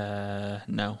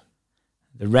 No.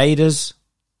 The Raiders,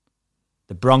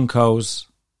 the Broncos,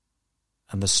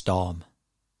 and the Storm.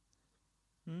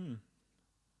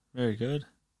 Very good.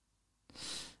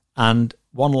 And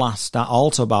one last stat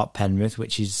also about Penrith,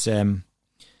 which is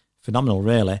phenomenal,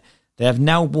 really. They have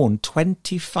now won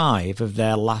 25 of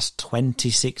their last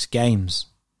 26 games.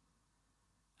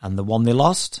 And the one they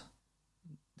lost?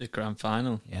 The grand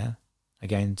final. Yeah,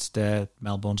 against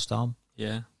Melbourne Storm.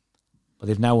 Yeah. But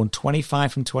they've now won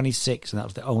 25 from 26, and that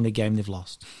was the only game they've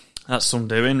lost. That's some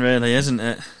doing, really, isn't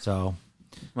it? So,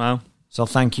 wow. So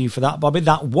thank you for that, Bobby.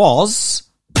 That was...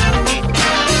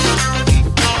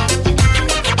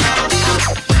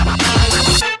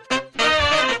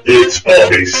 It's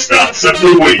Bobby's Stats of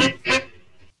the Week.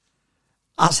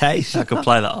 That's ace. I could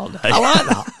play that all day. I like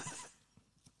that.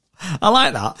 I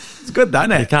like that. It's good,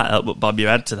 isn't it? You can't help but bob your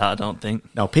head to that, I don't think.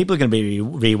 No, people are going to be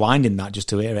rewinding that just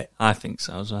to hear it. I think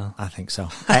so as well. I think so.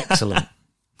 Excellent.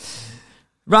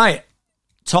 Right.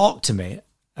 Talk to me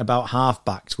about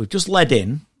halfbacks. We've just led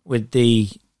in with the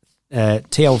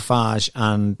Theo Fage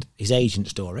and his agent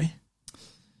story.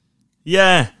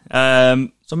 Yeah.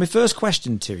 So my first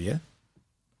question to you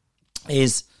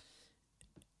is,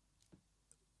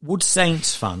 would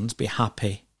Saints fans be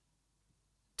happy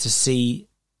to see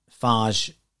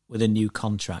Fage with a new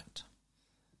contract?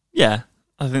 Yeah,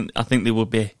 I think they would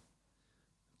be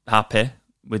happy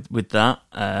with that.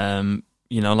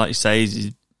 Like you say,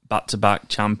 he's back-to-back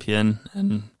champion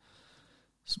and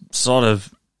sort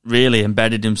of really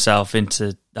embedded himself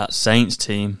into that Saints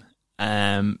team.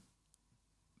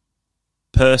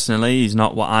 Personally, he's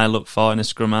not what I look for in a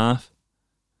scrum half.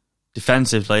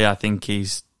 Defensively, I think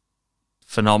he's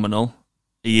phenomenal.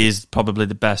 He is probably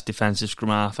the best defensive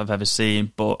scrum half I've ever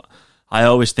seen, but I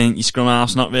always think your scrum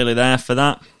half's not really there for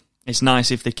that. It's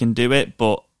nice if they can do it,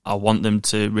 but I want them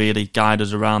to really guide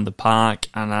us around the park,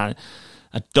 and I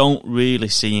don't really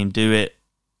see him do it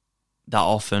that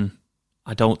often.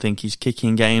 I don't think his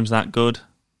kicking game's that good.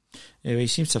 Yeah, he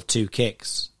seems to have 2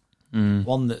 kicks.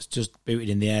 One that's just booted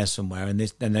in the air somewhere, and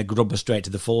then they grubber straight to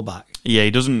the fullback. Yeah,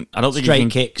 he doesn't. I don't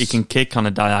think he can kick on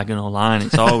a diagonal line.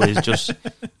 It's always just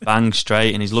bang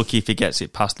straight, and he's lucky if he gets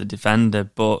it past the defender.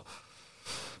 But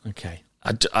okay,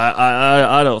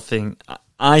 I don't think.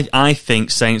 I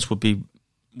think Saints would be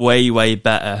way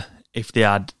better if they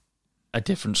had a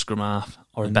different scrum half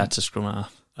or a better scrum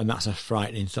half. And that's a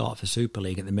frightening thought for Super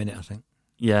League at the minute, I think.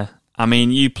 Yeah, I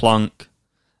mean, you plonk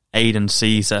Aiden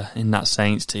Caesar in that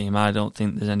Saints team, I don't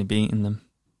think there's any beating them.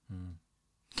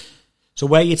 So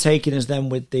where are you taking us then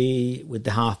with the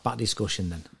halfback discussion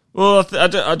then? Well,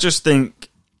 I just think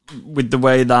with the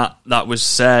way that was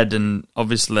said, and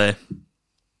obviously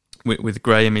with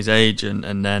Graham, his agent,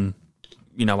 and then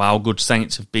how good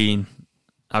Saints have been,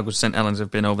 how good St Helens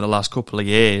have been over the last couple of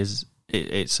years,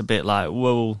 it's a bit like,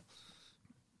 well,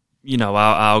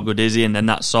 how good is he? And then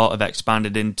that sort of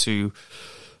expanded into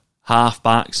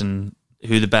halfbacks and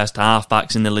who the best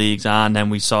halfbacks in the leagues are, and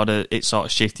then it sort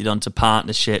of shifted onto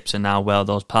partnerships, and now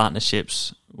those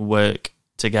partnerships work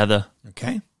together.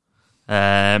 Okay.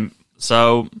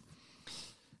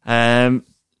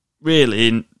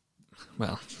 Really,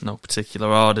 no particular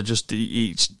order, just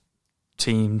each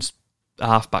team's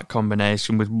halfback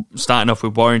combination, with starting off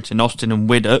with Warrington, Austin and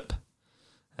Widdop.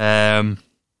 I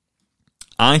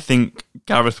think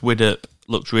Gareth Widdop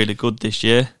looks really good this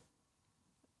year.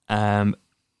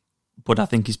 But I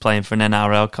think he's playing for an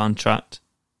NRL contract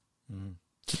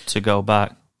to go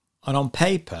back. And on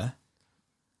paper,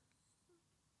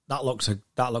 that looks a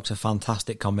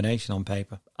fantastic combination on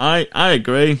paper. I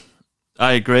agree,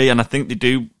 and I think they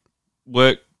do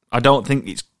work. I don't think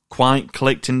it's quite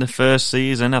clicked in the first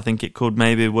season. I think it could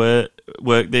maybe work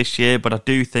this year, but I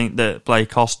do think that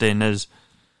Blake Austin has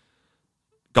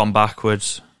gone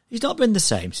backwards. He's not been the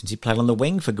same since he played on the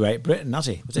wing for Great Britain, has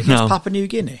he? Was it against Papua New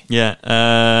Guinea?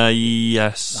 Yeah,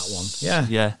 yes. That one,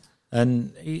 yeah.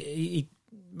 And he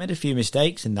made a few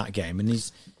mistakes in that game, and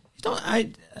he's not.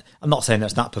 I'm not saying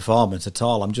that's that performance at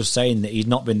all. I'm just saying that he's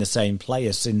not been the same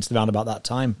player since around about that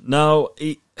time. No,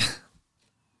 he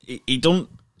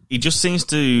just seems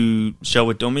to show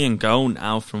a dummy and go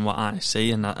now, from what I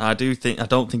see, and I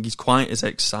don't think he's quite as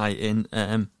exciting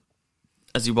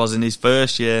as he was in his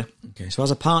first year. Okay, so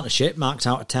as a partnership, marked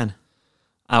out of 10.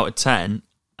 Out of 10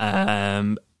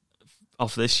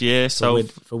 off this year. So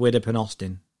for Widdop and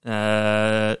Austin?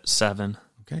 7.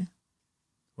 Okay.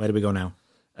 Where do we go now?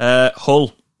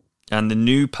 Hull and the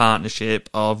new partnership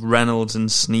of Reynolds and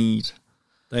Sneed.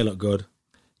 They look good.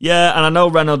 Yeah, and I know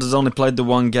Reynolds has only played the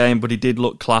one game, but he did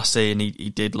look classy, and he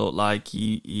did look like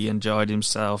he enjoyed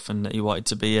himself and that he wanted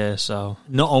to be here. So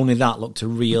not only that, looked a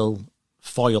real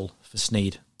foil for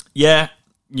Sneed. Yeah,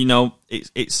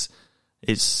 it's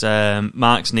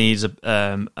Mark Sneed's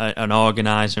an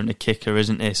organizer and a kicker,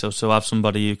 isn't he? So have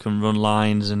somebody who can run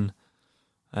lines and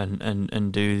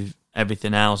do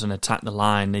everything else and attack the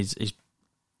line, he's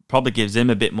probably gives him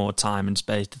a bit more time and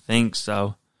space to think.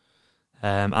 So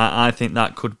I think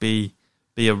that could be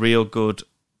a real good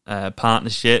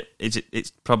partnership.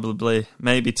 It's probably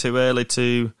maybe too early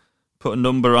to put a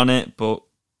number on it, but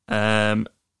I'm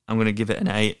going to give it an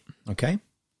 8. Okay.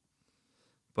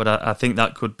 But I think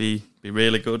that could be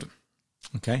really good.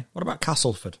 Okay. What about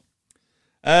Castleford?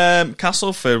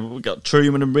 Castleford, we've got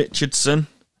Truman and Richardson.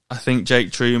 I think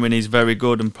Jake Truman is very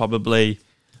good and probably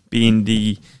being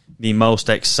the most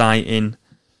exciting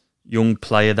young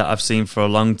player that I've seen for a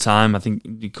long time. I think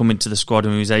he come into the squad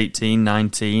when he was 18,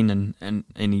 19, and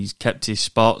he's kept his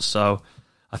spot. So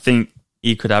I think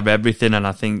he could have everything, and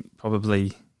I think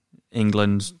probably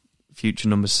England's future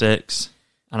number 6.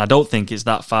 And I don't think it's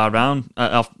that far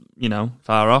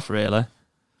far off, really.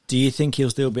 Do you think he'll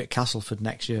still be at Castleford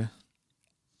next year?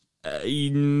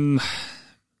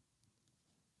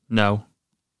 No.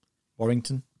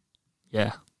 Warrington?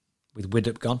 Yeah. With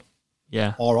Widdop gone?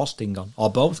 Yeah. Or Austin gone? Or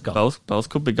both gone? Both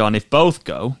could be gone. If both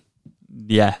go,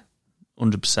 yeah,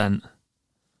 100%.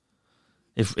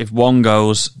 If one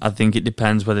goes, I think it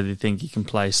depends whether they think he can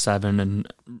play 7, and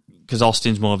because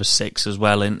Austin's more of a 6 as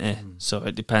well, isn't he? So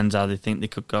it depends how they think they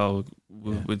could go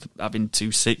with having 2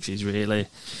 6s, really.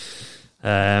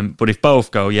 But if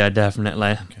both go, yeah,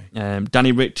 definitely. Okay.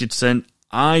 Danny Richardson,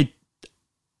 I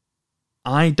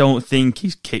don't think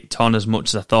he's kicked on as much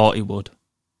as I thought he would.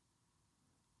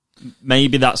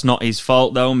 Maybe that's not his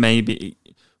fault, though. Maybe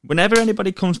whenever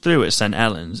anybody comes through at St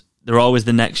Helens, they're always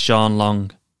the next Sean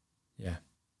Long. Yeah.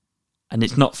 And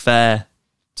it's not fair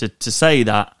to say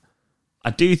that. I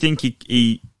do think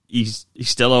he's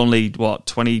still only,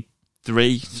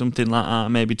 23, something like that,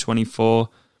 maybe 24.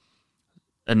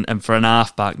 And for an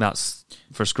halfback,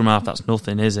 for a scrum half, that's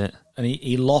nothing, is it? And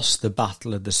he lost the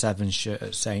battle of the 7 shirt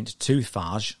at Saints to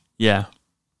Fage. Yeah.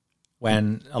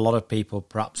 When a lot of people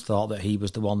perhaps thought that he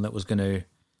was the one that was going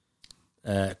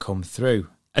to come through.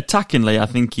 Attackingly, I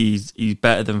think he's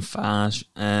better than Fage.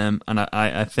 And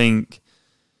I think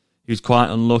he was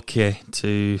quite unlucky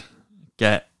to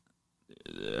get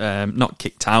not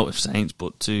kicked out of Saints,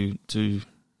 but to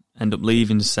end up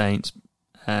leaving the Saints.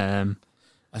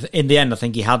 In the end, I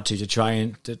think he had to try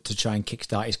and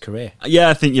kickstart his career. Yeah,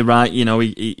 I think you're right. You know,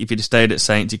 if he'd have stayed at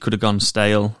Saints, he could have gone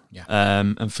stale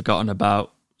and forgotten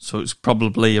about. So it's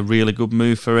probably a really good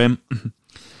move for him.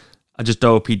 I just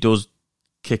hope he does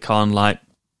kick on like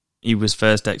he was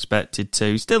first expected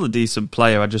to. He's still a decent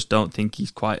player. I just don't think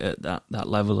he's quite at that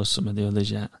level of some of the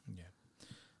others yet. Yeah.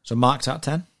 So marks out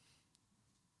 10?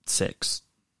 6.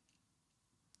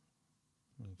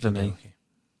 For me.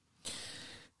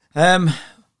 Okay.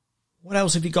 What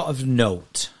else have you got of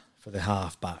note for the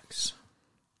halfbacks?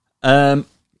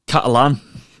 Catalan,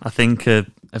 I think,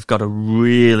 have got a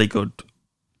really good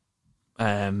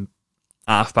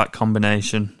halfback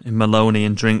combination in Maloney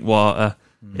and Drinkwater.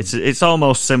 It's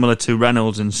almost similar to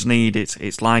Reynolds and Sneed.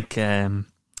 It's like a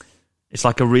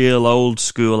real old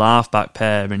school halfback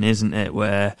pairing, isn't it?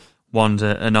 Where one's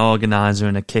an organiser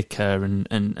and a kicker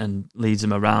and leads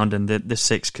them around, and the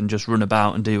 6 can just run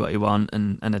about and do what he wants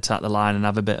and attack the line and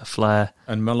have a bit of flair.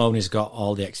 And Maloney's got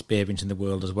all the experience in the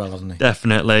world as well, hasn't he?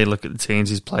 Definitely. Look at the teams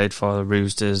he's played for, the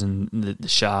Roosters and the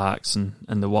Sharks and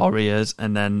the Warriors,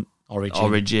 and then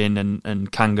Origin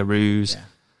and Kangaroos. Yeah.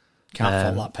 Can't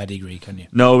fault that pedigree, can you?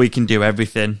 No, he can do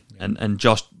everything. Yeah. And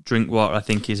Josh Drinkwater, I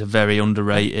think, is a very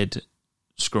underrated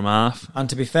scrum half. And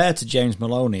to be fair to James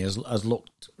Maloney, has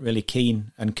looked really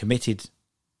keen and committed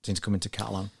since coming to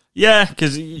Catalan. Yeah,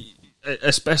 because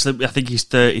especially, I think he's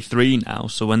 33 now,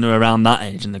 so when they're around that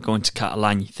age and they're going to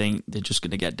Catalan, you think they're just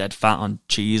going to get dead fat on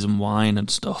cheese and wine and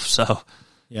stuff. So,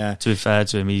 yeah, to be fair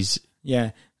to him, he's...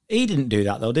 Yeah. He didn't do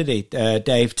that, though, did he?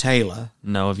 Dave Taylor.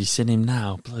 No, have you seen him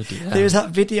now? Bloody hell. There was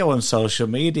that video on social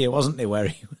media, wasn't there, where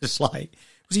he was like...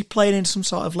 Was he playing in some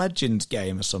sort of Legends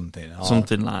game or something?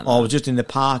 Something like that. Or was just in the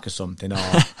park or something. Or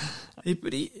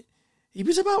he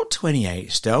was about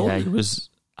 28 stone. Yeah, he was...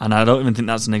 And I don't even think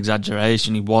that's an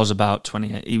exaggeration. He was about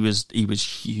 28. He was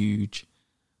huge.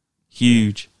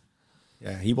 Huge.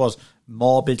 Yeah, he was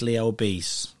morbidly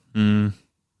obese.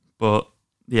 But...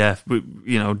 Yeah,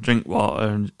 you know, Drinkwater,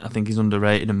 and I think he's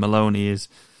underrated, and Maloney is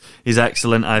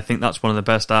excellent. I think that's one of the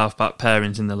best halfback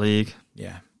pairings in the league.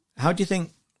 Yeah. How do you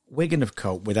think Wigan have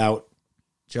coped without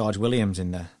George Williams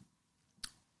in there?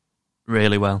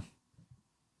 Really well.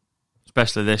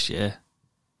 Especially this year.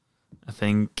 I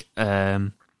think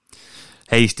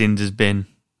Hastings has been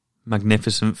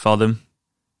magnificent for them.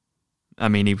 I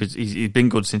mean, he's been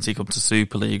good since he came to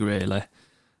Super League, really.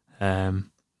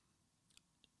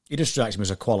 He just strikes me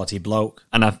as a quality bloke.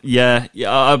 And yeah,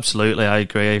 absolutely, I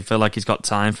agree. I feel like he's got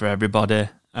time for everybody.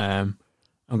 I'm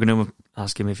going to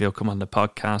ask him if he'll come on the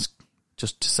podcast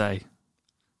just to say,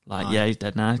 yeah, he's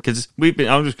dead nice. Because we've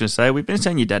been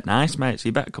saying you're dead nice, mate, so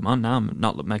you better come on now and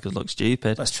not make us look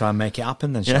stupid. Let's try and make it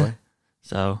happen then, shall we?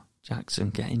 So, Jackson,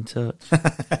 get in touch.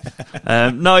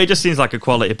 No, he just seems like a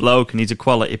quality bloke and he's a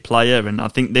quality player. And I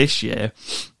think this year,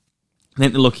 I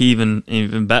think they look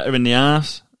even better in the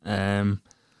arse.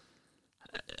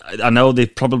 I know they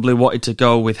probably wanted to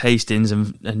go with Hastings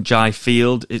and Jai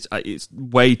Field. It's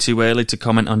way too early to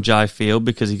comment on Jai Field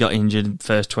because he got injured in the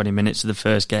first 20 minutes of the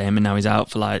first game and now he's out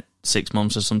for like 6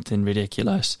 months or something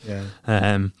ridiculous. Yeah.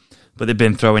 But they've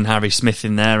been throwing Harry Smith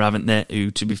in there, haven't they? Who,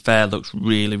 to be fair, looks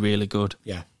really, really good.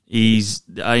 Yeah.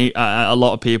 A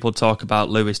lot of people talk about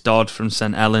Lewis Dodd from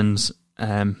St Helens,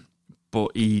 but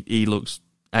he looks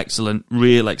excellent,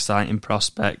 real exciting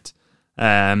prospect.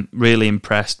 Really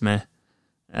impressed me.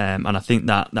 And I think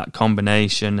that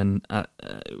combination, and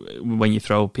when you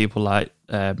throw people like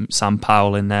Sam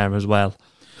Powell in there as well.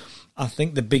 I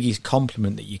think the biggest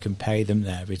compliment that you can pay them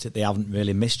there is that they haven't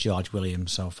really missed George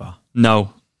Williams so far.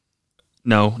 No,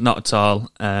 not at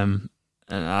all. And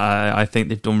I think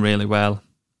they've done really well.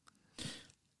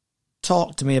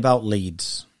 Talk to me about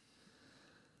Leeds.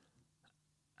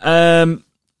 If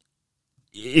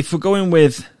we're going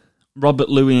with Robert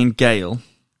Louis and Gale,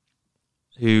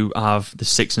 who have the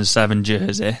 6 and 7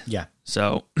 jersey. Yeah.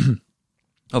 So,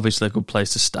 obviously a good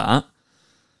place to start.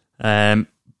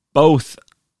 Both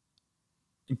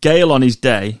Gale on his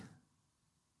day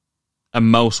and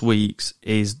most weeks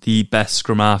is the best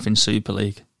scrum half in Super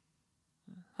League,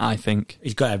 I think.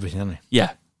 He's got everything, hasn't he?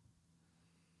 Yeah.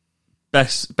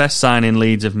 Best signing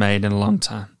Leeds have made in a long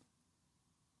time.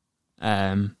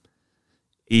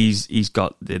 He's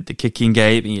got the kicking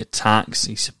game, he attacks,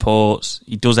 he supports,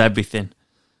 he does everything.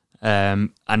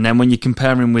 And then when you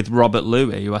compare him with Robert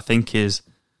Louis, who I think is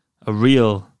a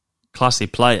real classy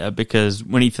player, because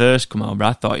when he first come over,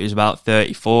 I thought he was about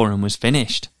 34 and was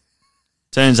finished.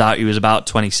 Turns out he was about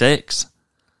 26.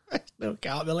 I still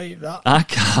can't believe that. I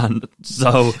can't.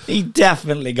 So he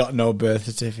definitely got no birth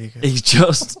certificate. He's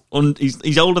just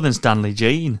he's older than Stanley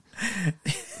Jean.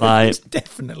 Like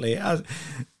definitely.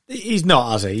 He's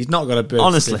not, has he? He's not got a bird.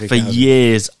 Honestly, for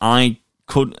years,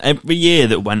 every year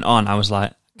that went on, I was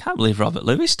like, I can't believe Robert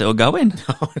Louis still going.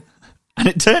 And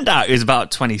it turned out he was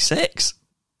about 26.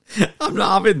 I'm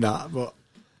not having that, but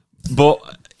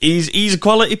he's a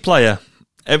quality player.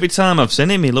 Every time I've seen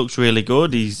him, he looks really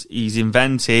good. He's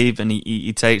inventive and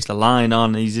he takes the line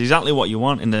on. He's exactly what you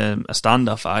want in a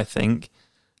standoff, I think.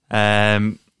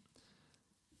 So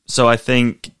I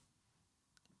think,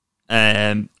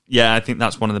 I think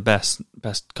that's one of the best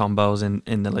combos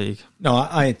in the league. No,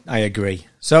 I agree.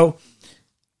 So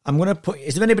I'm going to put.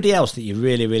 Is there anybody else that you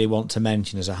really, really want to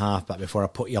mention as a halfback before I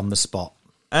put you on the spot?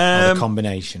 Or the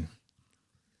combination.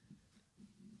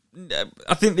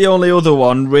 I think the only other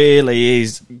one really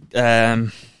is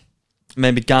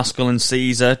maybe Gaskell and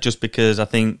Caesar, just because I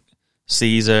think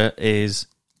Caesar is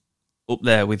up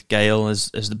there with Gale as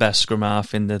the best scrum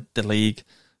half in the league.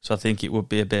 So I think it would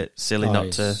be a bit silly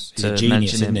not to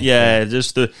genius, mention him. Yeah,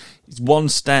 just he's one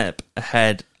step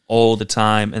ahead all the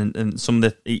time, and some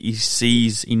of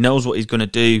he knows what he's going to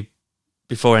do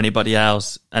before anybody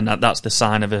else, and that's the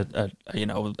sign of a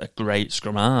great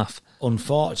scrum half.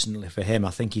 Unfortunately for him, I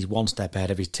think he's one step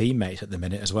ahead of his teammates at the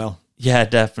minute as well. Yeah,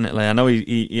 definitely. I know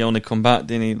he only come back,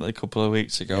 didn't he, like a couple of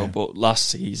weeks ago, but last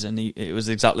season it was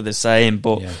exactly the same.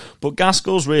 But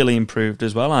Gaskell's really improved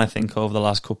as well, I think, over the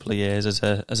last couple of years as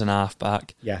an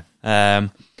halfback. Yeah.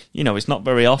 It's not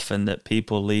very often that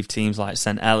people leave teams like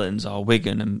St Helens or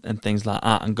Wigan and things like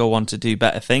that and go on to do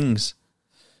better things.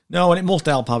 No, and it must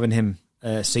help having him,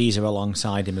 Caesar,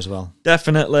 alongside him as well.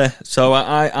 Definitely. So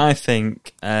I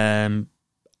think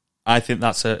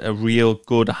that's a real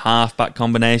good halfback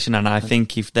combination, and I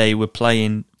think if they were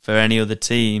playing for any other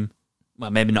team, well,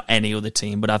 maybe not any other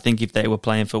team, but I think if they were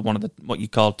playing for one of the what you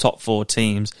call top four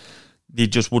teams, they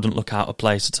just wouldn't look out of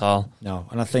place at all. No,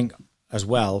 and I think as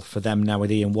well for them now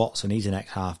with Ian Watson, he's an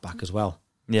ex-halfback as well.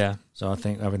 Yeah. So I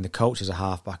think having the coach as a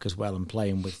halfback as well and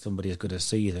playing with somebody as good as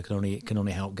Caesar can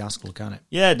only help Gaskell, can it?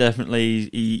 Yeah, definitely.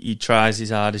 He tries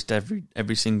his hardest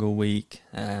every single week.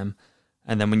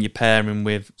 And then when you pair him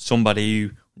with somebody who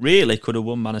really could have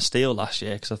won Man of Steel last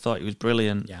year, because I thought he was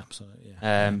brilliant. Yeah, absolutely.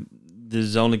 Yeah.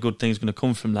 There's only good things going to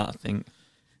come from that, I think.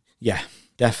 Yeah,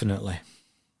 definitely.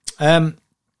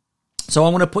 So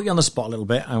I'm going to put you on the spot a little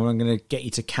bit, and I'm going to get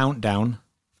you to count down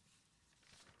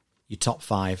your top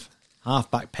 5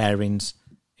 halfback pairings,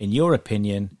 in your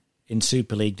opinion, in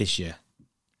Super League this year.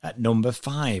 At number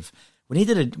 5. We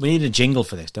need a jingle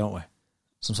for this, don't we?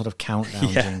 Some sort of countdown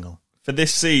jingle. For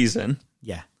this season?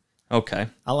 Yeah. Okay.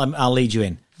 I'll lead you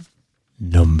in.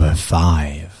 Number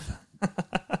 5.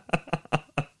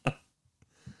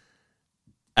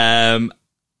 I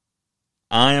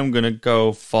am going to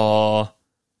go for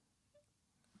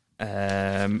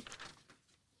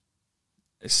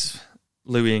it's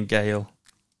Louis and Gale.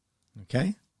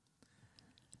 Okay.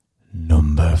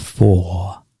 Number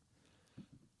 4.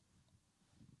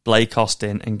 Blake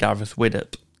Austin and Gareth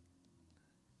Widdop.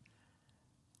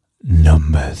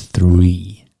 Number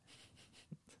 3.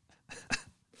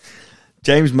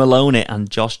 James Maloney and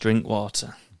Josh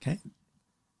Drinkwater. Okay.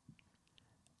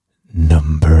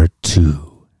 Number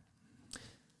 2.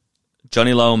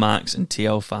 Johnny Lomax and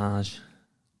Theo Farge.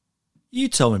 You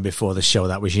told me before the show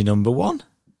that was your number 1.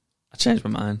 I changed my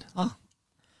mind. Oh.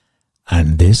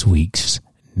 And this week's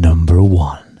number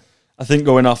 1. I think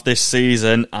going off this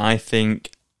season, I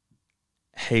think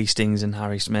Hastings and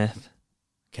Harry Smith.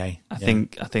 Okay. I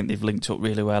think they've linked up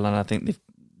really well, and I think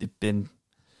they've been.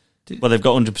 Well, they've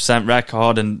got 100%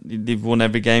 record, and they've won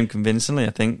every game convincingly.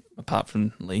 I think, apart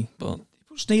from Lee, but you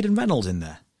put Sneed and Reynolds in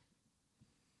there.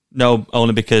 No,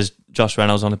 only because Josh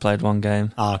Reynolds only played one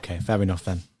game. Ah, okay, fair enough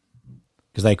then.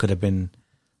 Because they could have been,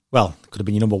 well, could have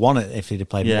been your number 1 if he'd have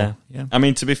played more. Yeah. I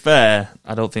mean, to be fair,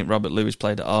 I don't think Robert Louis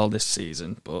played at all this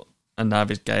season, and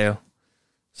neither is Gale.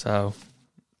 So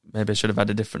maybe I should have had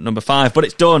a different number 5, but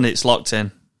it's done. It's locked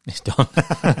in. It's done.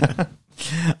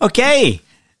 Okay,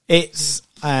 it's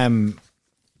time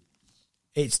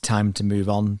to move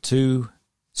on to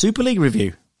Super League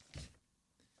review.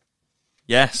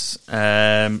 Yes.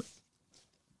 Have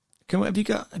you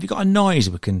got a noise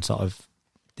we can sort of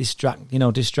distract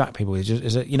people with?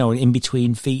 Is it in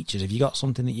between features? Have you got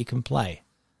something that you can play?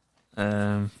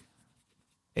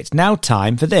 It's now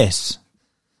time for this.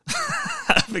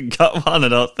 I haven't got one, I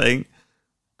don't think.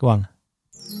 Go on.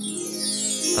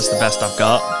 That's the best I've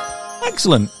got.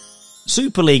 Excellent.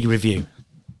 Super League review.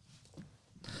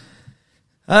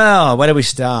 Oh, where do we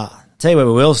start? Tell you where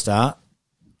we will start.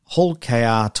 Hull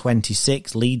KR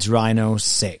 26, Leeds Rhino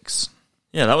 6.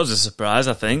 Yeah, that was a surprise,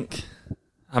 I think.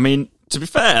 I mean, to be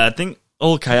fair, I think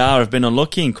Hull KR have been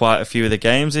unlucky in quite a few of the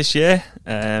games this year.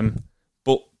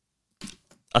 But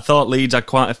I thought Leeds had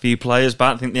quite a few players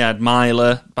back. I think they had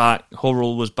Myler back,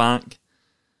 Hurrell was back.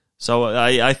 So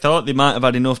I thought they might have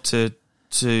had enough to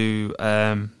beat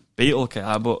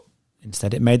Ulker, but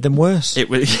instead it made them worse. It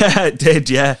did,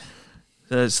 yeah.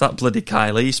 It's that bloody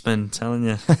Kyle Eastman, telling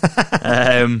you.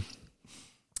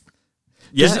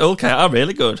 Ulker,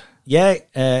 really good. Yeah,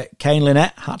 Kane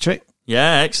Lynette, hat-trick.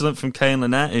 Yeah, excellent from Kane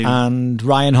Lynette. And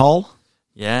Ryan Hall.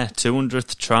 Yeah,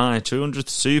 200th try, 200th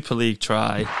Super League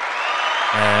try.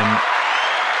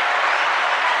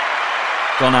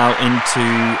 Gone out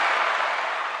into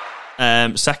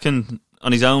second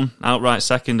on his own, outright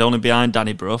second, only behind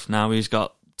Danny Brough. Now he's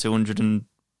got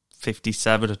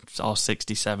 257 or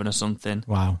 67 or something.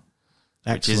 Wow.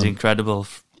 Excellent. Which is incredible.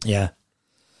 Yeah.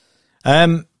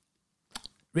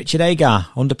 Richard Agar,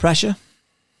 under pressure?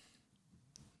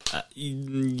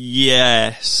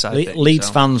 Yes, I think Leeds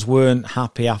so. fans weren't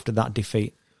happy after that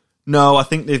defeat. No, I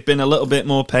think they've been a little bit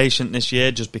more patient this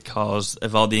year just because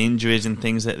of all the injuries and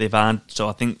things that they've had. So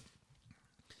I think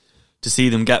to see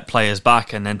them get players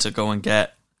back and then to go and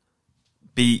get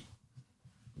beat,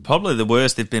 probably the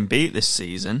worst they've been beat this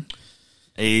season,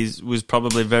 was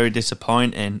probably very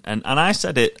disappointing. And I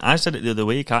said it the other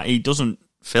week. He doesn't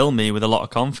fill me with a lot of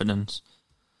confidence.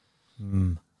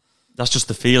 That's just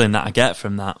the feeling that I get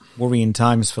from that. Worrying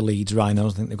times for Leeds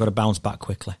Rhinos. I think they've got to bounce back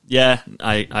quickly. Yeah,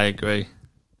 I agree.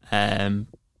 When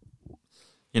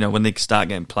they start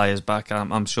getting players back,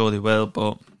 I'm sure they will.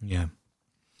 But yeah,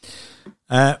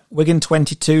 Wigan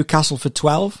 22, Castleford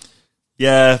 12.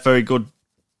 Yeah, very good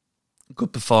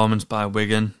performance by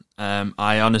Wigan.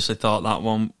 I honestly thought that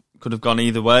one could have gone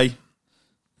either way.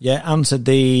 Yeah, answered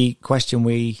the question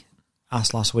we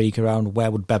asked last week around where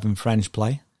would Bevan French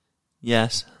play.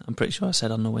 Yes, I'm pretty sure I said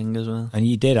on the wing as well. And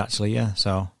you did, actually, yeah.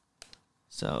 So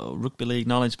rugby league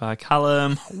knowledge by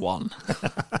Callum, 1.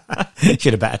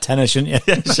 Should have bet a tenner, shouldn't you?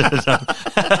 Yeah, should have done.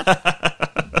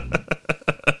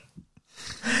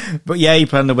 But yeah, he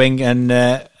played on the wing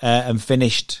and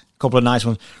finished a couple of nice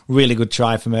ones. Really good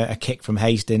try from a kick from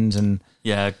Hastings. And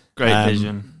yeah, great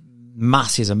vision.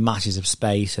 Masses and masses of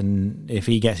space, and if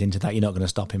he gets into that, you're not going to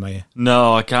stop him, are you?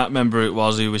 No, I can't remember who it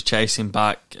was who was chasing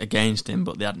back against him,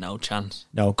 but they had no chance.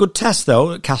 No, good test though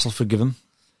that Castleford give him.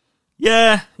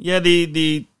 Yeah.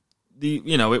 The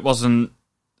it wasn't.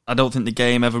 I don't think the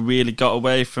game ever really got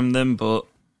away from them, but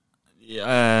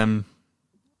I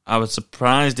was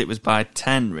surprised it was by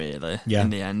 10 really in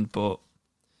the end. But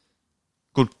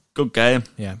good game.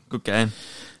 Yeah, good game.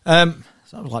 Sounds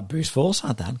like Bruce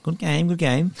Forsyth then. Good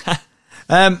game.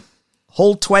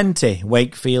 Hull 20,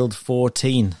 Wakefield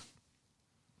 14.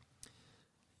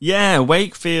 Yeah,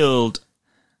 Wakefield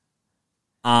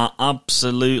are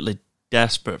absolutely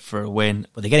desperate for a win.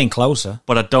 But they're getting closer.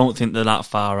 But I don't think they're that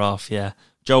far off, yeah.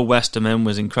 Joe Westerman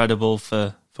was incredible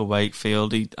for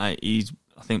Wakefield. He's, I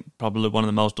think, probably one of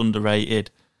the most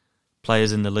underrated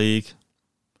players in the league.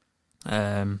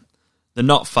 They're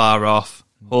not far off.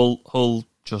 Hull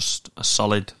just a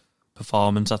solid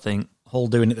performance, I think. Hull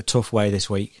doing it the tough way this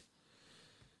week.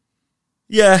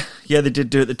 Yeah, they did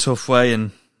do it the tough way,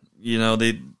 and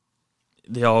the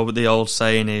old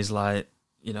saying is like,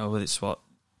 it's what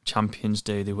champions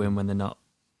do. They win when they're not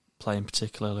playing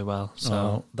particularly well.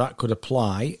 So that could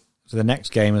apply to the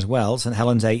next game as well. St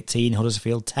Helens 18,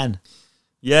 Huddersfield 10.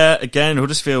 Yeah, again,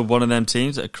 Huddersfield, one of them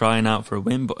teams that are crying out for a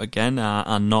win, but again,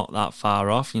 are not that far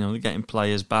off. They're getting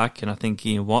players back, and I think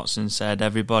Ian Watson said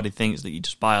everybody thinks that you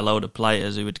just buy a load of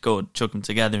players who would go chuck them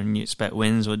together and you expect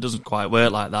wins. Well, it doesn't quite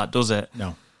work like that, does it?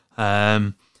 No.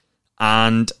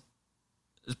 And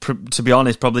to be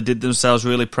honest, probably did themselves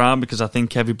really proud because I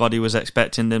think everybody was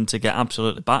expecting them to get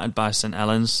absolutely battered by St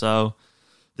Helens. So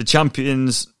the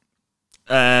champions,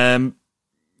 not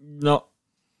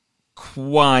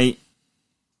quite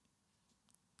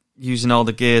using all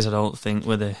the gears, I don't think,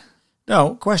 were they?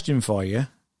 No, question for you.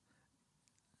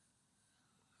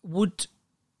 Do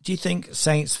you think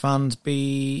Saints fans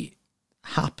be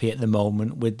happy at the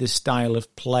moment with the style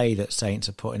of play that Saints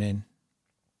are putting in?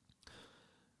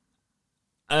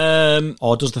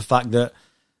 Or does the fact that,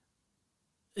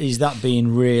 is that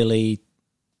being really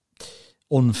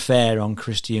unfair on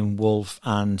Christian Wolff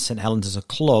and St Helens as a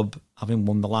club, having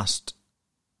won the last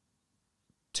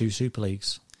 2 Super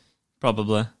Leagues?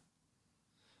 Probably.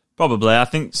 I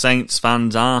think Saints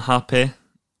fans are happy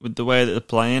with the way that they're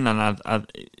playing, and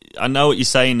I know what you're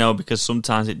saying, though, because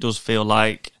sometimes it does feel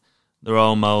like they're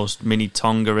almost mini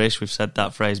Tonga-ish. We've said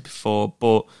that phrase before,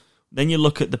 but then you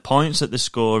look at the points that they're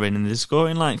scoring, and they're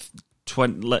scoring like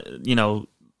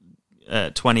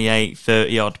 28,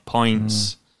 30 odd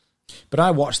points. But I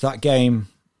watched that game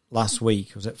last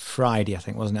week. Was it Friday? I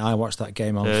think, wasn't it? I watched that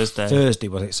game on Thursday. Thursday,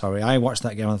 was it? Sorry, I watched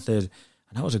that game on Thursday.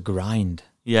 And that was a grind.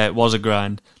 Yeah, it was a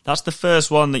grind. That's the first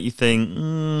one that you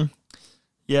think,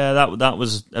 yeah, that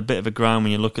was a bit of a grind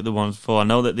when you look at the ones before. I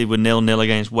know that they were 0-0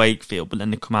 against Wakefield, but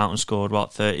then they come out and scored,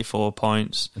 34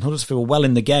 points. And Huddersfield were well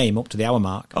in the game up to the hour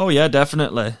mark. Oh, yeah,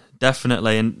 definitely.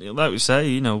 Definitely. And like we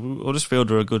say,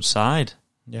 Huddersfield are a good side.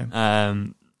 Yeah.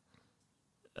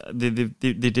 They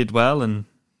did well, and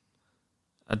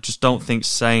I just don't think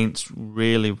Saints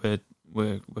really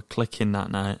were clicking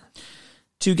that night.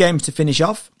 2 games to finish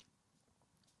off.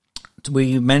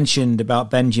 We mentioned about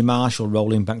Benji Marshall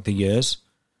rolling back the years.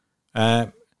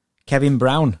 Kevin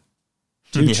Brown,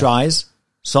 2 tries.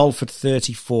 Salford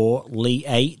 34, Lee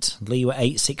 8. Lee were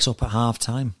 8-6 up at half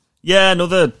time. Yeah,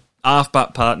 another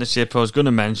halfback partnership I was going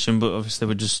to mention, but obviously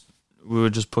we were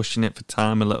just pushing it for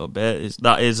time a little bit.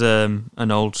 That is an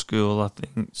old school, I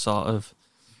think, sort of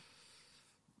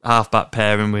halfback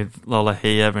pairing with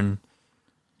Roughyhead, and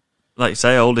like you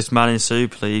say, oldest man in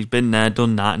Super League. He's been there,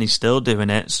 done that, and he's still doing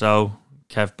it. So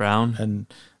Kev Brown, and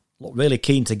look, really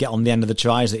keen to get on the end of the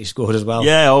tries that he scored as well.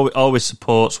 Yeah, always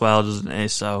supports well, doesn't he?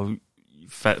 So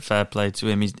fair play to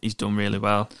him. He's done really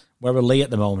well. Where are Lee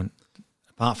at the moment,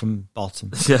 apart from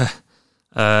bottom? Yeah.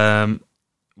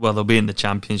 Well, they'll be in the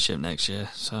Championship next year,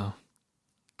 so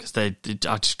because I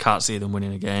just can't see them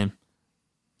winning a game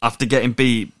after getting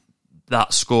beat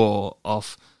that score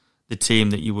off the team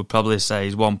that you would probably say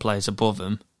is one place above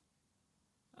them.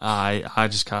 I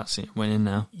just can't see them winning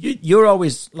now. You're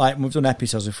always, like we've done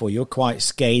episodes before, you're quite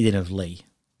scathing of Lee.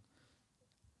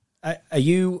 Are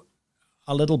you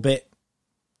a little bit?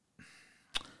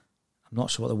 I'm not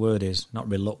sure what the word is. Not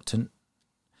reluctant.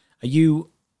 Are you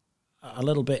a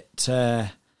little bit?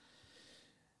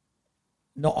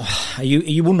 Not. Are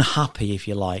you unhappy, if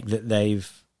you like, that they've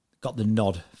got the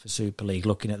nod for Super League?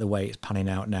 Looking at the way it's panning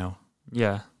out now.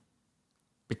 Yeah,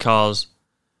 because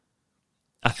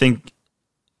I think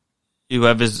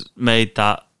whoever's made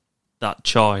that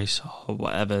choice, or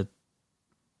whatever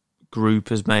group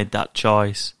has made that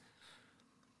choice,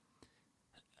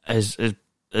 has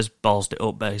ballsed it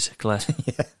up, basically.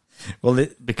 Yeah. Well,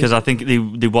 because I think they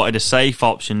wanted a safe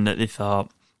option, that they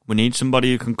thought, we need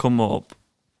somebody who can come up,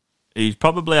 who's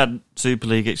probably had Super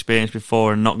League experience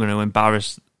before and not going to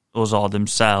embarrass us or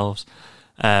themselves.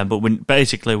 But we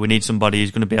need somebody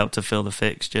who's going to be able to fill the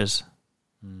fixtures.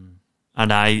 Mm.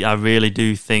 And I really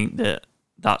do think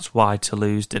that's why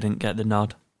Toulouse didn't get the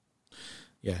nod.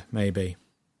 Yeah, maybe.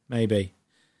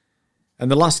 And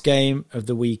the last game of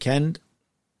the weekend,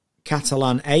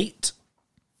 Catalan 8,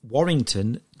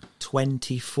 Warrington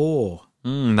 24.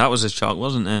 That was a shock,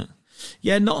 wasn't it?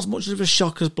 Yeah, not as much of a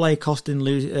shock as Blake Austin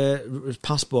his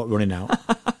passport running out.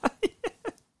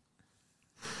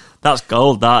 That's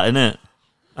gold, that, isn't it?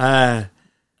 Are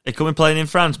you coming playing in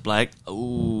France, Blake?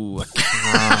 Ooh,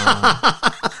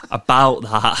 about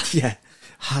that. Yeah,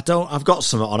 I've got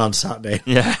something on Saturday.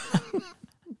 Yeah,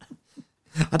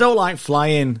 I don't like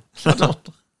flying. I don't.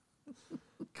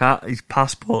 His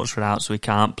passport's run out, so he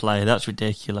can't play. That's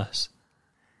ridiculous.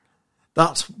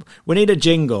 We need a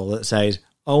jingle that says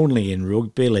only in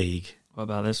rugby league. What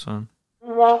about this one?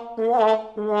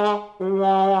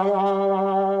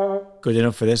 Good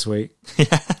enough for this week.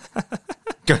 Yeah.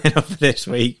 Good enough for this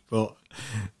week, but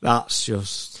that's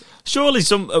just... Surely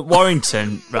at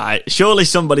Warrington, right, surely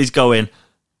somebody's going,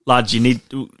 lads, you need,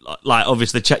 like,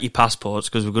 obviously check your passports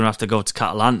because we're going to have to go to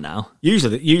Catalan now.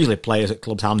 Usually players at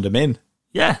clubs hand them in.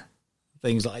 Yeah.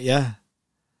 Things like, yeah.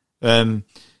 But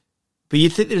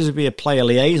you'd think there would be a player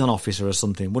liaison officer or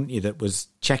something, wouldn't you, that was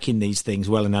checking these things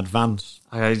well in advance?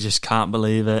 I just can't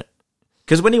believe it.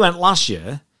 Because when he went last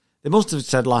year, they must have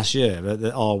said last year,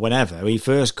 or whenever, he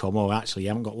first come, actually, you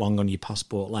haven't got long on your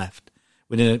passport left.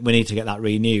 We need to get that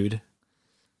renewed.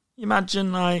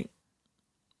 Imagine, like,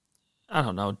 I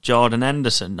don't know, Jordan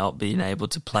Henderson not being able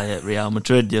to play at Real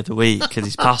Madrid the other week because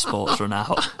his passport's run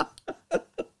out.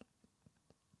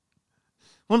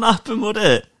 Wouldn't happen, would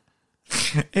it?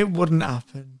 It wouldn't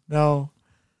happen. No.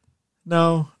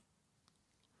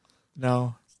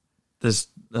 There's,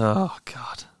 oh,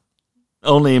 God.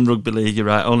 Only in rugby league, you're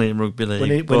right, only in rugby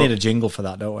league. We need a jingle for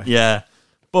that, don't we? Yeah.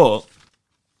 But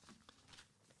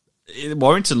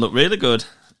Warrington looked really good.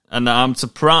 And I'm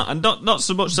surprised, and not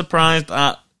so much surprised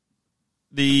at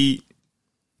the,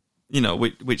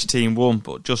 which team won,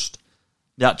 but just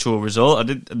the actual result.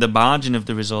 The margin of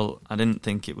the result, I didn't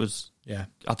think it was. Yeah.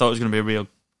 I thought it was going to be a real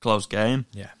close game.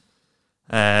 Yeah.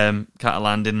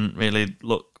 Catalan didn't really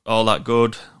look all that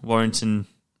good. Warrington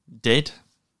did.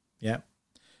 Yeah.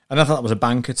 And I thought that was a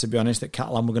banker, to be honest, that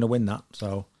Catalan were going to win that.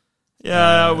 So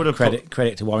yeah, I would have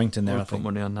credit to Warrington there. I think put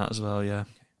money on that as well. Yeah.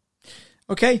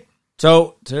 Okay.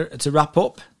 So to wrap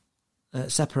up,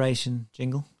 separation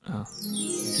jingle. Oh.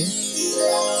 Thank you.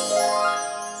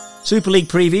 Super League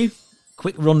preview.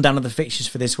 Quick rundown of the fixtures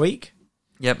for this week.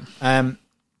 Yep.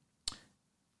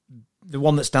 The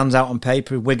one that stands out on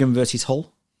paper, Wigan versus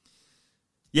Hull.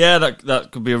 Yeah, that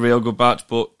could be a real good match,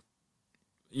 but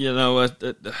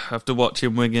after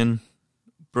watching Wigan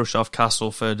brush off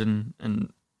Castleford and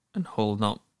Hull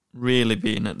not really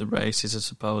being at the races, I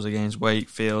suppose, against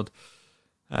Wakefield,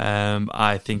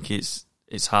 I think it's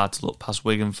hard to look past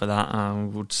Wigan for that. I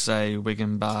would say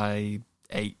Wigan by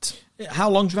 8. How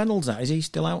long's Reynolds out? Is he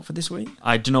still out for this week?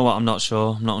 Do you know what? I'm not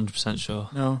sure. I'm not 100% sure.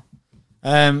 No.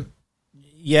 I'll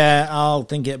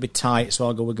think it'll be tight, so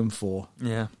I'll go Wigan 4.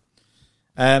 Yeah.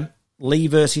 Lee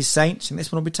versus Saints, and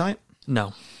this one will be tight?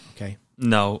 No. Okay.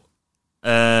 No.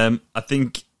 I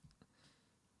think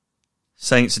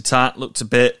Saints' attack looked a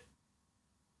bit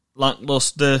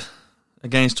lacklustre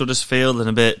against Huddersfield and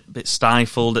a bit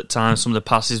stifled at times. Some of the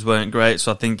passes weren't great,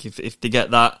 so I think if they get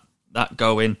that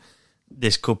going,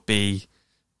 this could be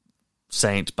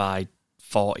Saints by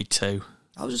 42.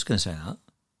 I was just going to say that.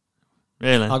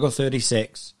 Really? I'll go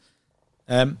 36.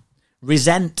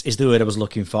 Resent is the word I was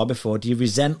looking for before. Do you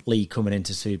resent Lee coming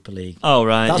into Super League? Oh,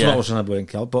 right. That's yeah. what I was trying to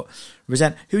work out. But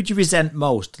resent. Who do you resent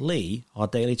most, Lee or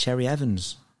Daly Cherry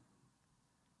Evans?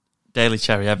 Daly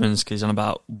Cherry Evans, because he's on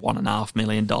about $1.5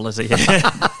 million a year.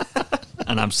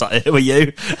 And I'm sat here with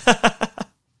you.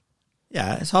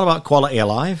 Yeah, it's all about quality of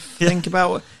life. Yeah. Think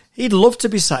about he'd love to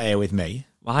be sat here with me.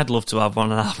 Well, I'd love to have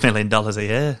 $1.5 million a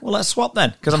year. Well, let's swap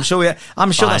then, because I'm sure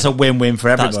that's a win-win for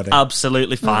everybody. That's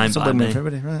absolutely fine It's a by win-win me. for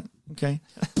everybody, right? Okay.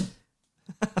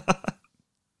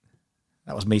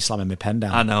 That was me slamming my pen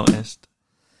down. I noticed.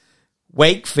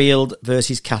 Wakefield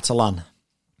versus Catalan.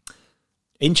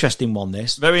 Interesting one,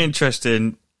 this. Very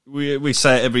interesting. We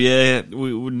say it every year.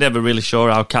 We're never really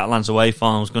sure how Catalan's away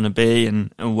form was going to be,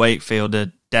 and Wakefield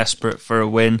are desperate for a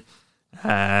win.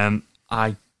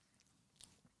 I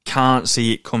can't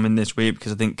see it coming this week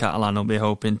because I think Catalan will be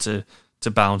hoping to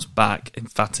bounce back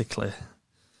emphatically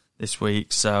this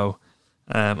week. So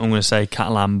I'm going to say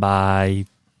Catalan by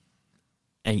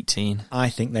 18. I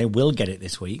think they will get it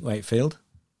this week, Wakefield.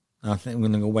 I think I'm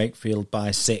going to go Wakefield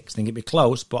by 6. I think it'd be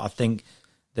close, but I think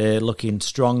they're looking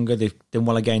stronger. They've done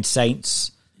well against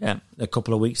Saints a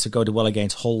couple of weeks ago. They did well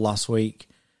against Hull last week.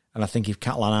 And I think if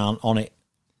Catalan aren't on it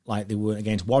like they were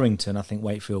against Warrington, I think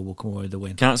Wakefield will come away with the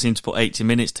win. Can't seem to put 80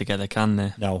 minutes together, can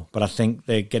they? No, but I think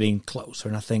they're getting closer,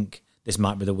 and I think this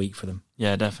might be the week for them.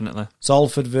 Yeah, definitely.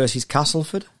 Salford versus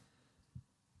Castleford.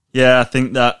 Yeah, I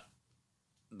think that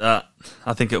I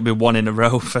think it'll be one in a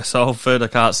row for Salford. I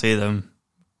can't see them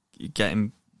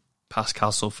getting past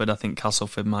Castleford. I think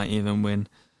Castleford might even win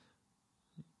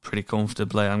pretty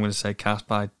comfortably. I'm going to say Cast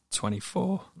by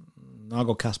 24. I'll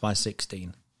go Cast by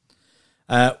 16.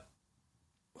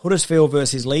 Huddersfield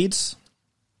versus Leeds.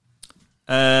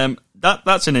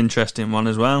 That's an interesting one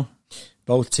as well.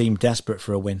 Both teams desperate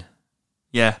for a win.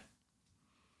 Yeah,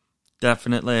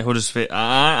 definitely. Huddersfield.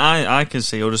 I can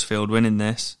see Huddersfield winning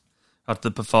this after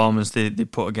the performance they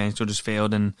put against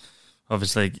Huddersfield, and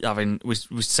obviously we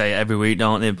say it every week,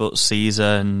 don't they? But Caesar,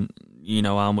 and you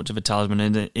know how much of a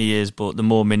talisman he is. But the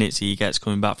more minutes he gets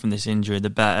coming back from this injury,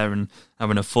 the better. And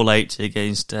having a full 80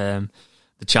 against the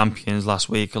champions last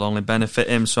week will only benefit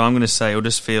him. So I'm going to say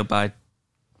Huddersfield by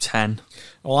 10.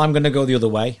 Well, I'm going to go the other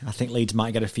way. I think Leeds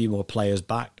might get a few more players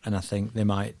back, and I think they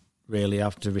might really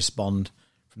have to respond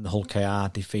from the Hull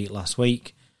KR defeat last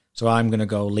week. So I'm going to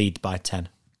go Leeds by 10.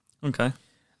 Okay.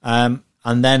 And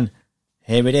then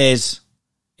here it is.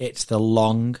 It's the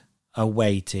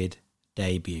long-awaited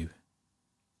debut.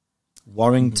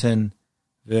 Warrington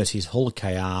versus Hull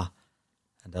KR,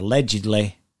 and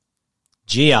allegedly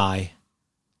GI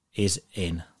is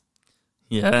in.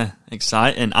 Yeah,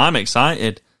 exciting. I'm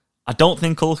excited. I don't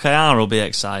think Hull KR will be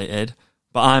excited,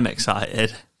 but I'm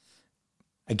excited.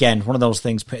 Again, one of those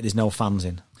things, there's no fans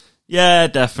in. Yeah,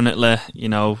 definitely. You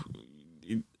know,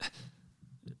 it'd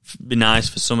be nice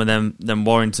for some of them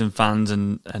Warrington fans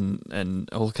and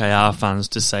Hull KR fans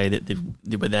to say that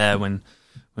they were there when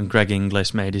Greg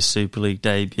Inglis made his Super League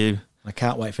debut. I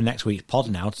can't wait for next week's pod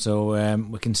now, so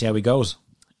we can see how he goes.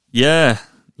 Yeah.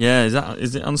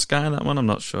 Is it on Sky, that one? I'm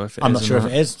not sure if it is. I'm not sure if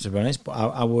it is, to be honest, but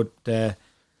I would...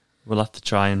 we'll have to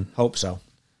try and... hope so,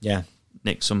 yeah.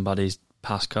 Nick somebody's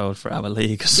passcode for our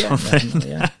league or something.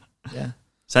 Yeah.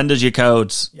 Send us your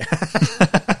codes. Yeah.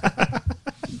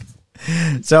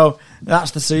 So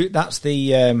that's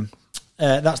the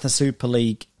Super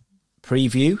League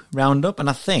preview roundup, and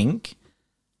I think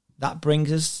that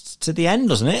brings us to the end,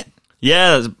 doesn't it?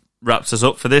 Yeah, that wraps us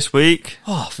up for this week.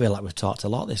 Oh, I feel like we've talked a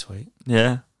lot this week.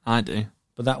 Yeah, I do.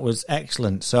 But that was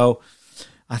excellent. So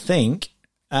I think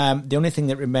the only thing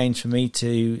that remains for me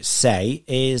to say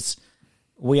is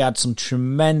we had some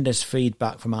tremendous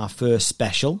feedback from our first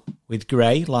special with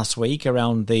Gray last week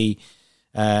around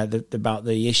about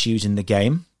the issues in the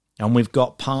game. And we've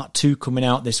got part 2 coming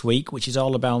out this week, which is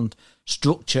all about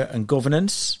structure and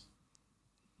governance,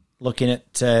 looking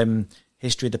at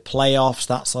history of the playoffs,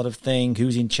 that sort of thing,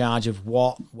 who's in charge of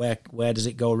what, where does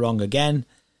it go wrong again,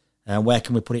 where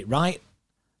can we put it right.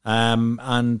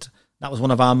 And that was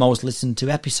one of our most listened to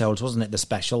episodes, wasn't it, the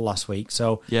special last week?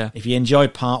 So if you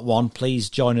enjoyed part 1, please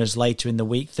join us later in the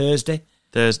week, Thursday,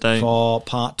 for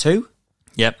part 2.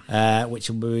 Yep. Which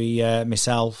will be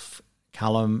myself,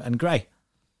 Callum and Gray.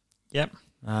 Yep.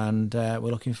 And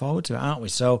we're looking forward to it, aren't we?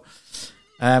 So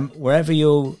wherever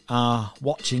you are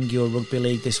watching your rugby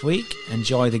league this week,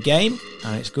 enjoy the game.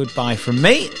 And it's goodbye from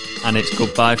me. And it's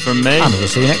goodbye from me. And we'll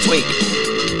see you next week.